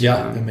shoes.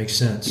 That makes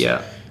sense.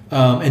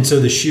 And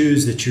so the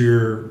shoes that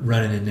you're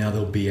running in now,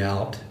 they'll be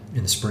out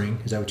in the spring.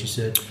 Is that what you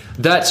said?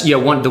 That's the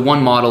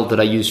one model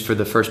that I used for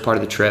the first part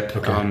of the trip.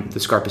 Okay.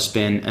 The Scarpa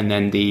Spin, and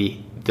then the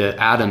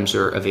Atoms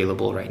are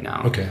available right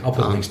now. Okay, I'll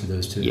put links to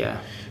those too. Yeah.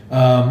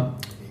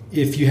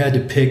 If you had to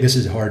pick, this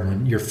is a hard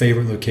one, your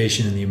favorite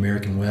location in the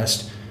American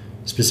West,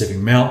 specific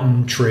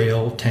mountain,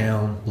 trail,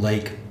 town,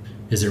 lake,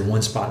 is there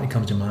one spot that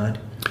comes to mind?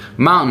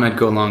 Mountain, I'd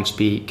go Longs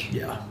Peak.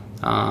 Yeah.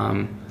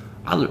 I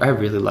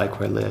really like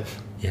where I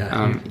live.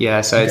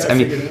 Yeah. So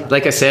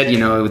like I said,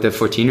 with the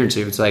 14ers,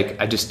 it was like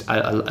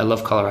I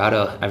love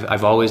Colorado.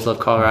 I've always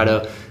loved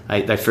Colorado.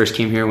 I first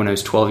came here when I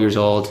was 12 years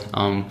old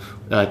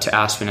to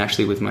Aspen,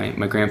 actually, with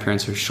my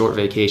grandparents for a short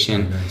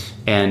vacation. Oh, nice.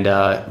 And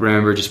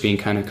remember just being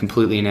kind of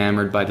completely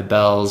enamored by the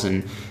bells,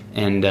 and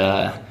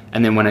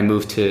then when I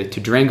moved to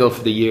Durango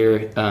for the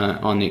year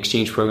on the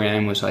exchange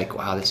program, was like,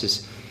 wow, it's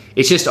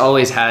just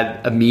always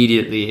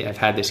I've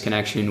had this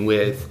connection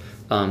with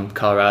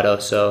Colorado.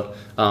 So,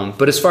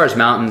 but as far as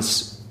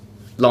mountains,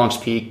 Longs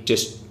Peak,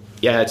 it's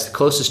the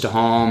closest to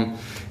home.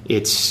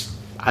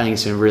 I think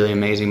it's a really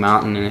amazing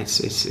mountain, and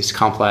it's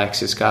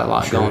complex. It's got a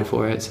lot going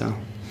for it. So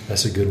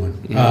that's a good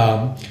one.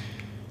 Yeah.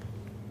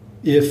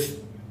 If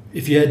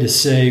you had to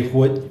say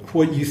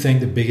what you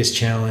think the biggest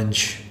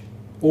challenge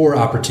or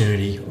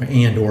opportunity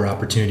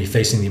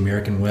facing the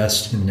American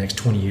West in the next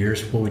 20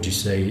 years, what would you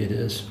say it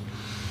is?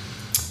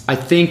 I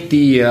think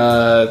the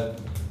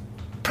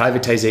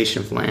privatization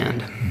of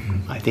land.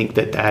 I think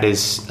that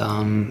is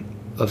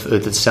of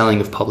the selling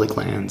of public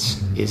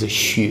lands is a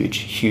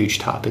huge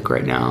topic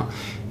right now,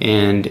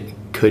 and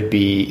could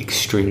be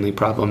extremely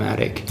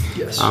problematic.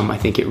 Yes. I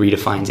think it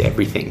redefines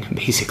everything,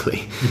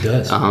 basically. It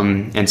does.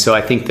 And so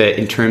I think that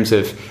in terms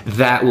of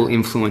that will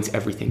influence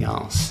everything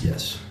else.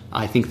 Yes.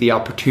 I think the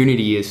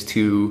opportunity is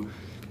to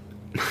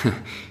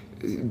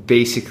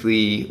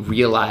basically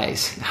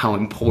realize how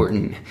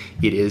important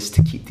it is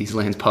to keep these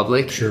lands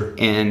public. Sure.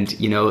 And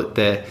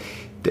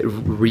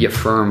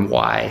reaffirm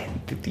why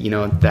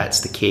that's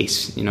the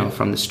case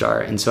from the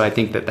start. And so I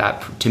think that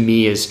to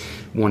me is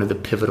one of the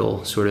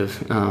pivotal sort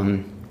of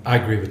I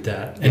agree with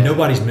that. And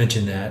nobody's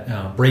mentioned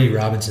that. Brady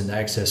Robinson, the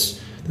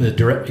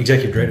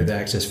executive director of the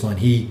Access Fund,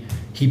 he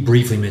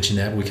briefly mentioned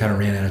that. We kind of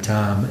ran out of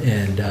time,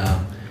 and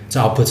so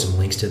I'll put some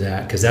links to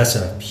that, because that's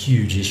a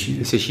huge issue.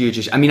 It's a huge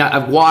issue. I mean,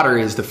 water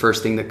is the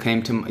first thing that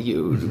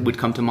would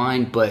come to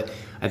mind, but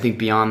I think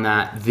beyond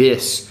that,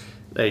 this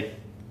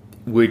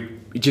would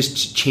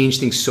just change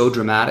things so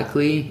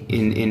dramatically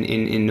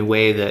in a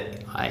way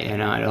that I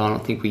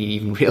don't think we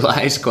even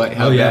realize quite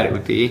how bad it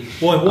would be.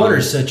 Well, and water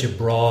is such a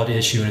broad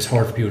issue, and it's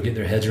hard for people to get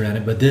their heads around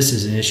it, but this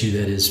is an issue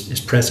that is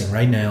pressing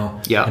right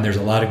now. Yeah. And there's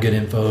a lot of good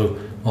info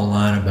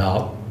online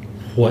about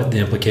what the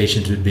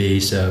implications would be,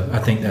 so I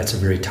think that's a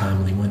very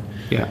timely one.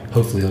 Yeah.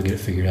 Hopefully they'll get it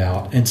figured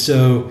out. And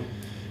so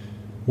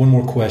one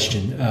more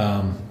question,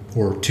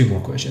 or two more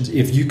questions.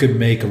 If you could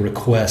make a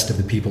request of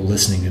the people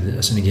listening to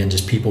this, and again,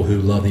 just people who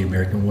love the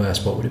American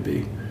West, what would it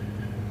be?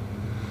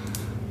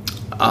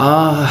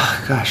 A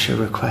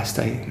request.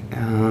 I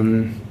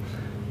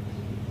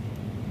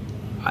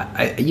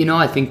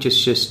think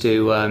just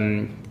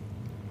to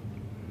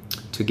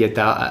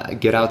to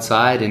get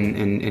outside and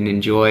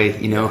enjoy,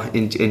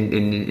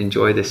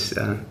 enjoy this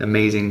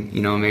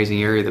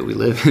amazing area that we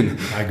live in.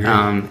 I agree.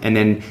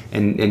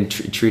 And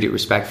treat it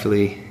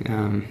respectfully.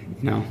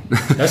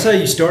 That's how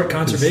you start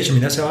conservation. I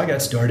mean, that's how I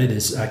got started.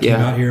 Is I came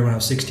out here when I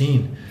was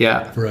 16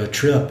 for a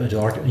trip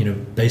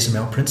at base of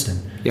Mount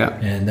Princeton. Yeah.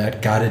 And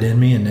that got it in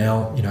me, and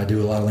now I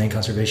do a lot of land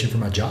conservation for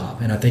my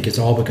job, and I think it's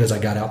all because I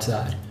got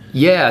outside.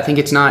 Yeah, I think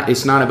it's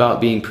not about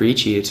being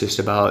preachy. It's just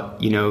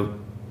about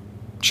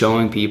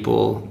showing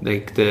people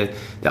like the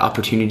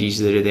opportunities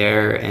that are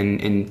there,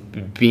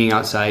 and being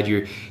outside.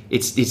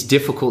 It's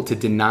difficult to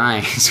deny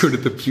sort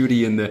of the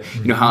beauty and the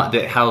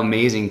how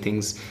amazing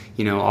things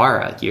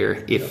are out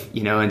here.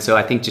 And so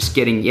I think just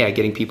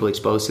getting people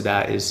exposed to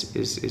that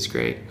is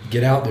great.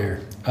 Get out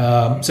there.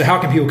 So how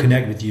can people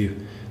connect with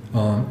you?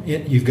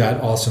 You've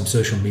got awesome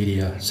social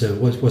media. So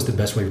what's the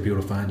best way for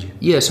people to find you?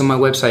 Yeah, so my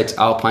website's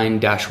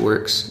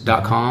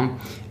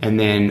alpine-works.com, and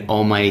then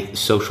all my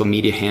social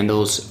media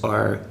handles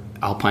are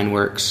Alpine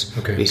Works,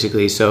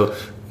 basically. So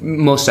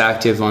most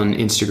active on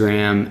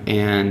Instagram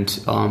and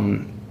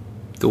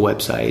the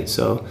website.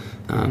 So,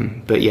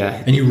 but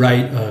yeah. And you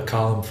write a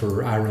column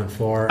for I Run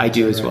Far? I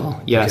do as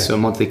well. Yeah, so a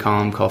monthly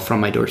column called From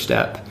My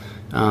Doorstep,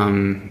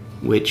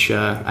 which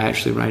I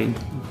actually writing.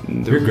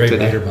 You're a great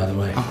writer, by the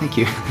way. Oh, thank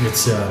you.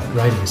 It's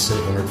writing is so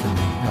hard for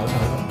me.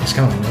 It's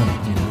kind of like running,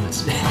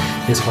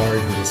 It's hard,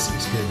 but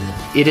it's good.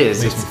 It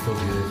is. It makes me feel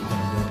good when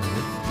I'm done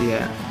with it.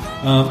 Yeah.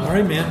 All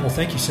right, man. Well,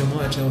 thank you so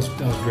much. That was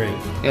great.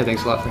 Yeah,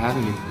 thanks a lot for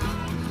having me.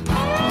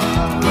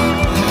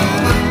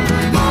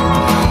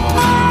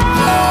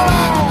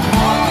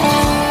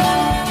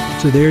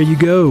 So there you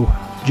go,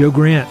 Joe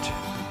Grant.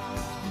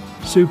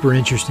 Super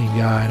interesting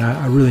guy, and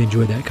I really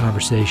enjoyed that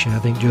conversation. I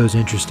think Joe's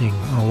interesting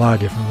on a lot of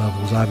different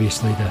levels.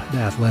 Obviously, the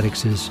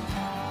athletics is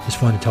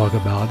fun to talk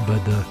about,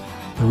 but the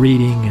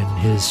reading and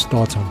his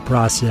thoughts on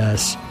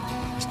process,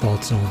 his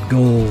thoughts on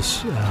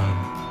goals,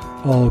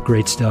 all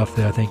great stuff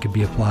that I think could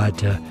be applied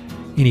to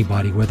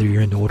anybody, whether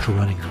you're into ultra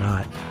running or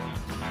not.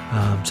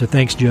 So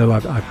thanks, Joe.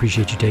 I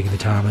appreciate you taking the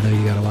time. I know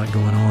you got a lot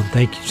going on.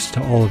 Thanks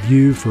to all of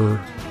you for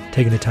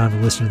taking the time to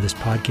listen to this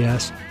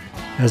podcast.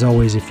 As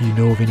always, if you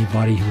know of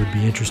anybody who would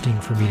be interesting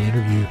for me to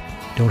interview,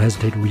 don't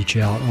hesitate to reach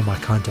out. All my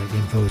contact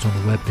info is on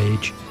the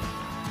webpage.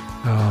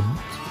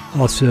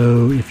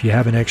 Also, if you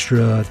have an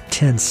extra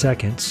 10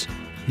 seconds,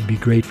 it'd be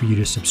great for you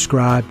to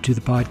subscribe to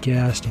the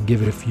podcast and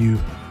give it a few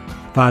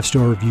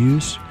 5-star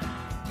reviews.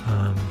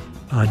 I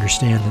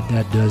understand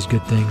that does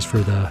good things for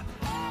the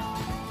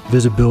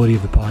visibility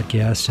of the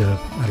podcast, so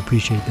I'd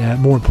appreciate that.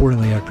 More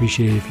importantly, I'd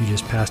appreciate it if you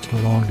just passed it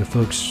along to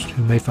folks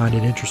who may find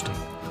it interesting.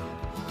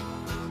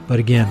 But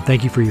again,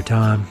 thank you for your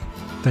time.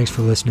 Thanks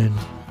for listening.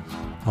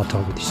 I'll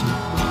talk with you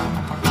soon.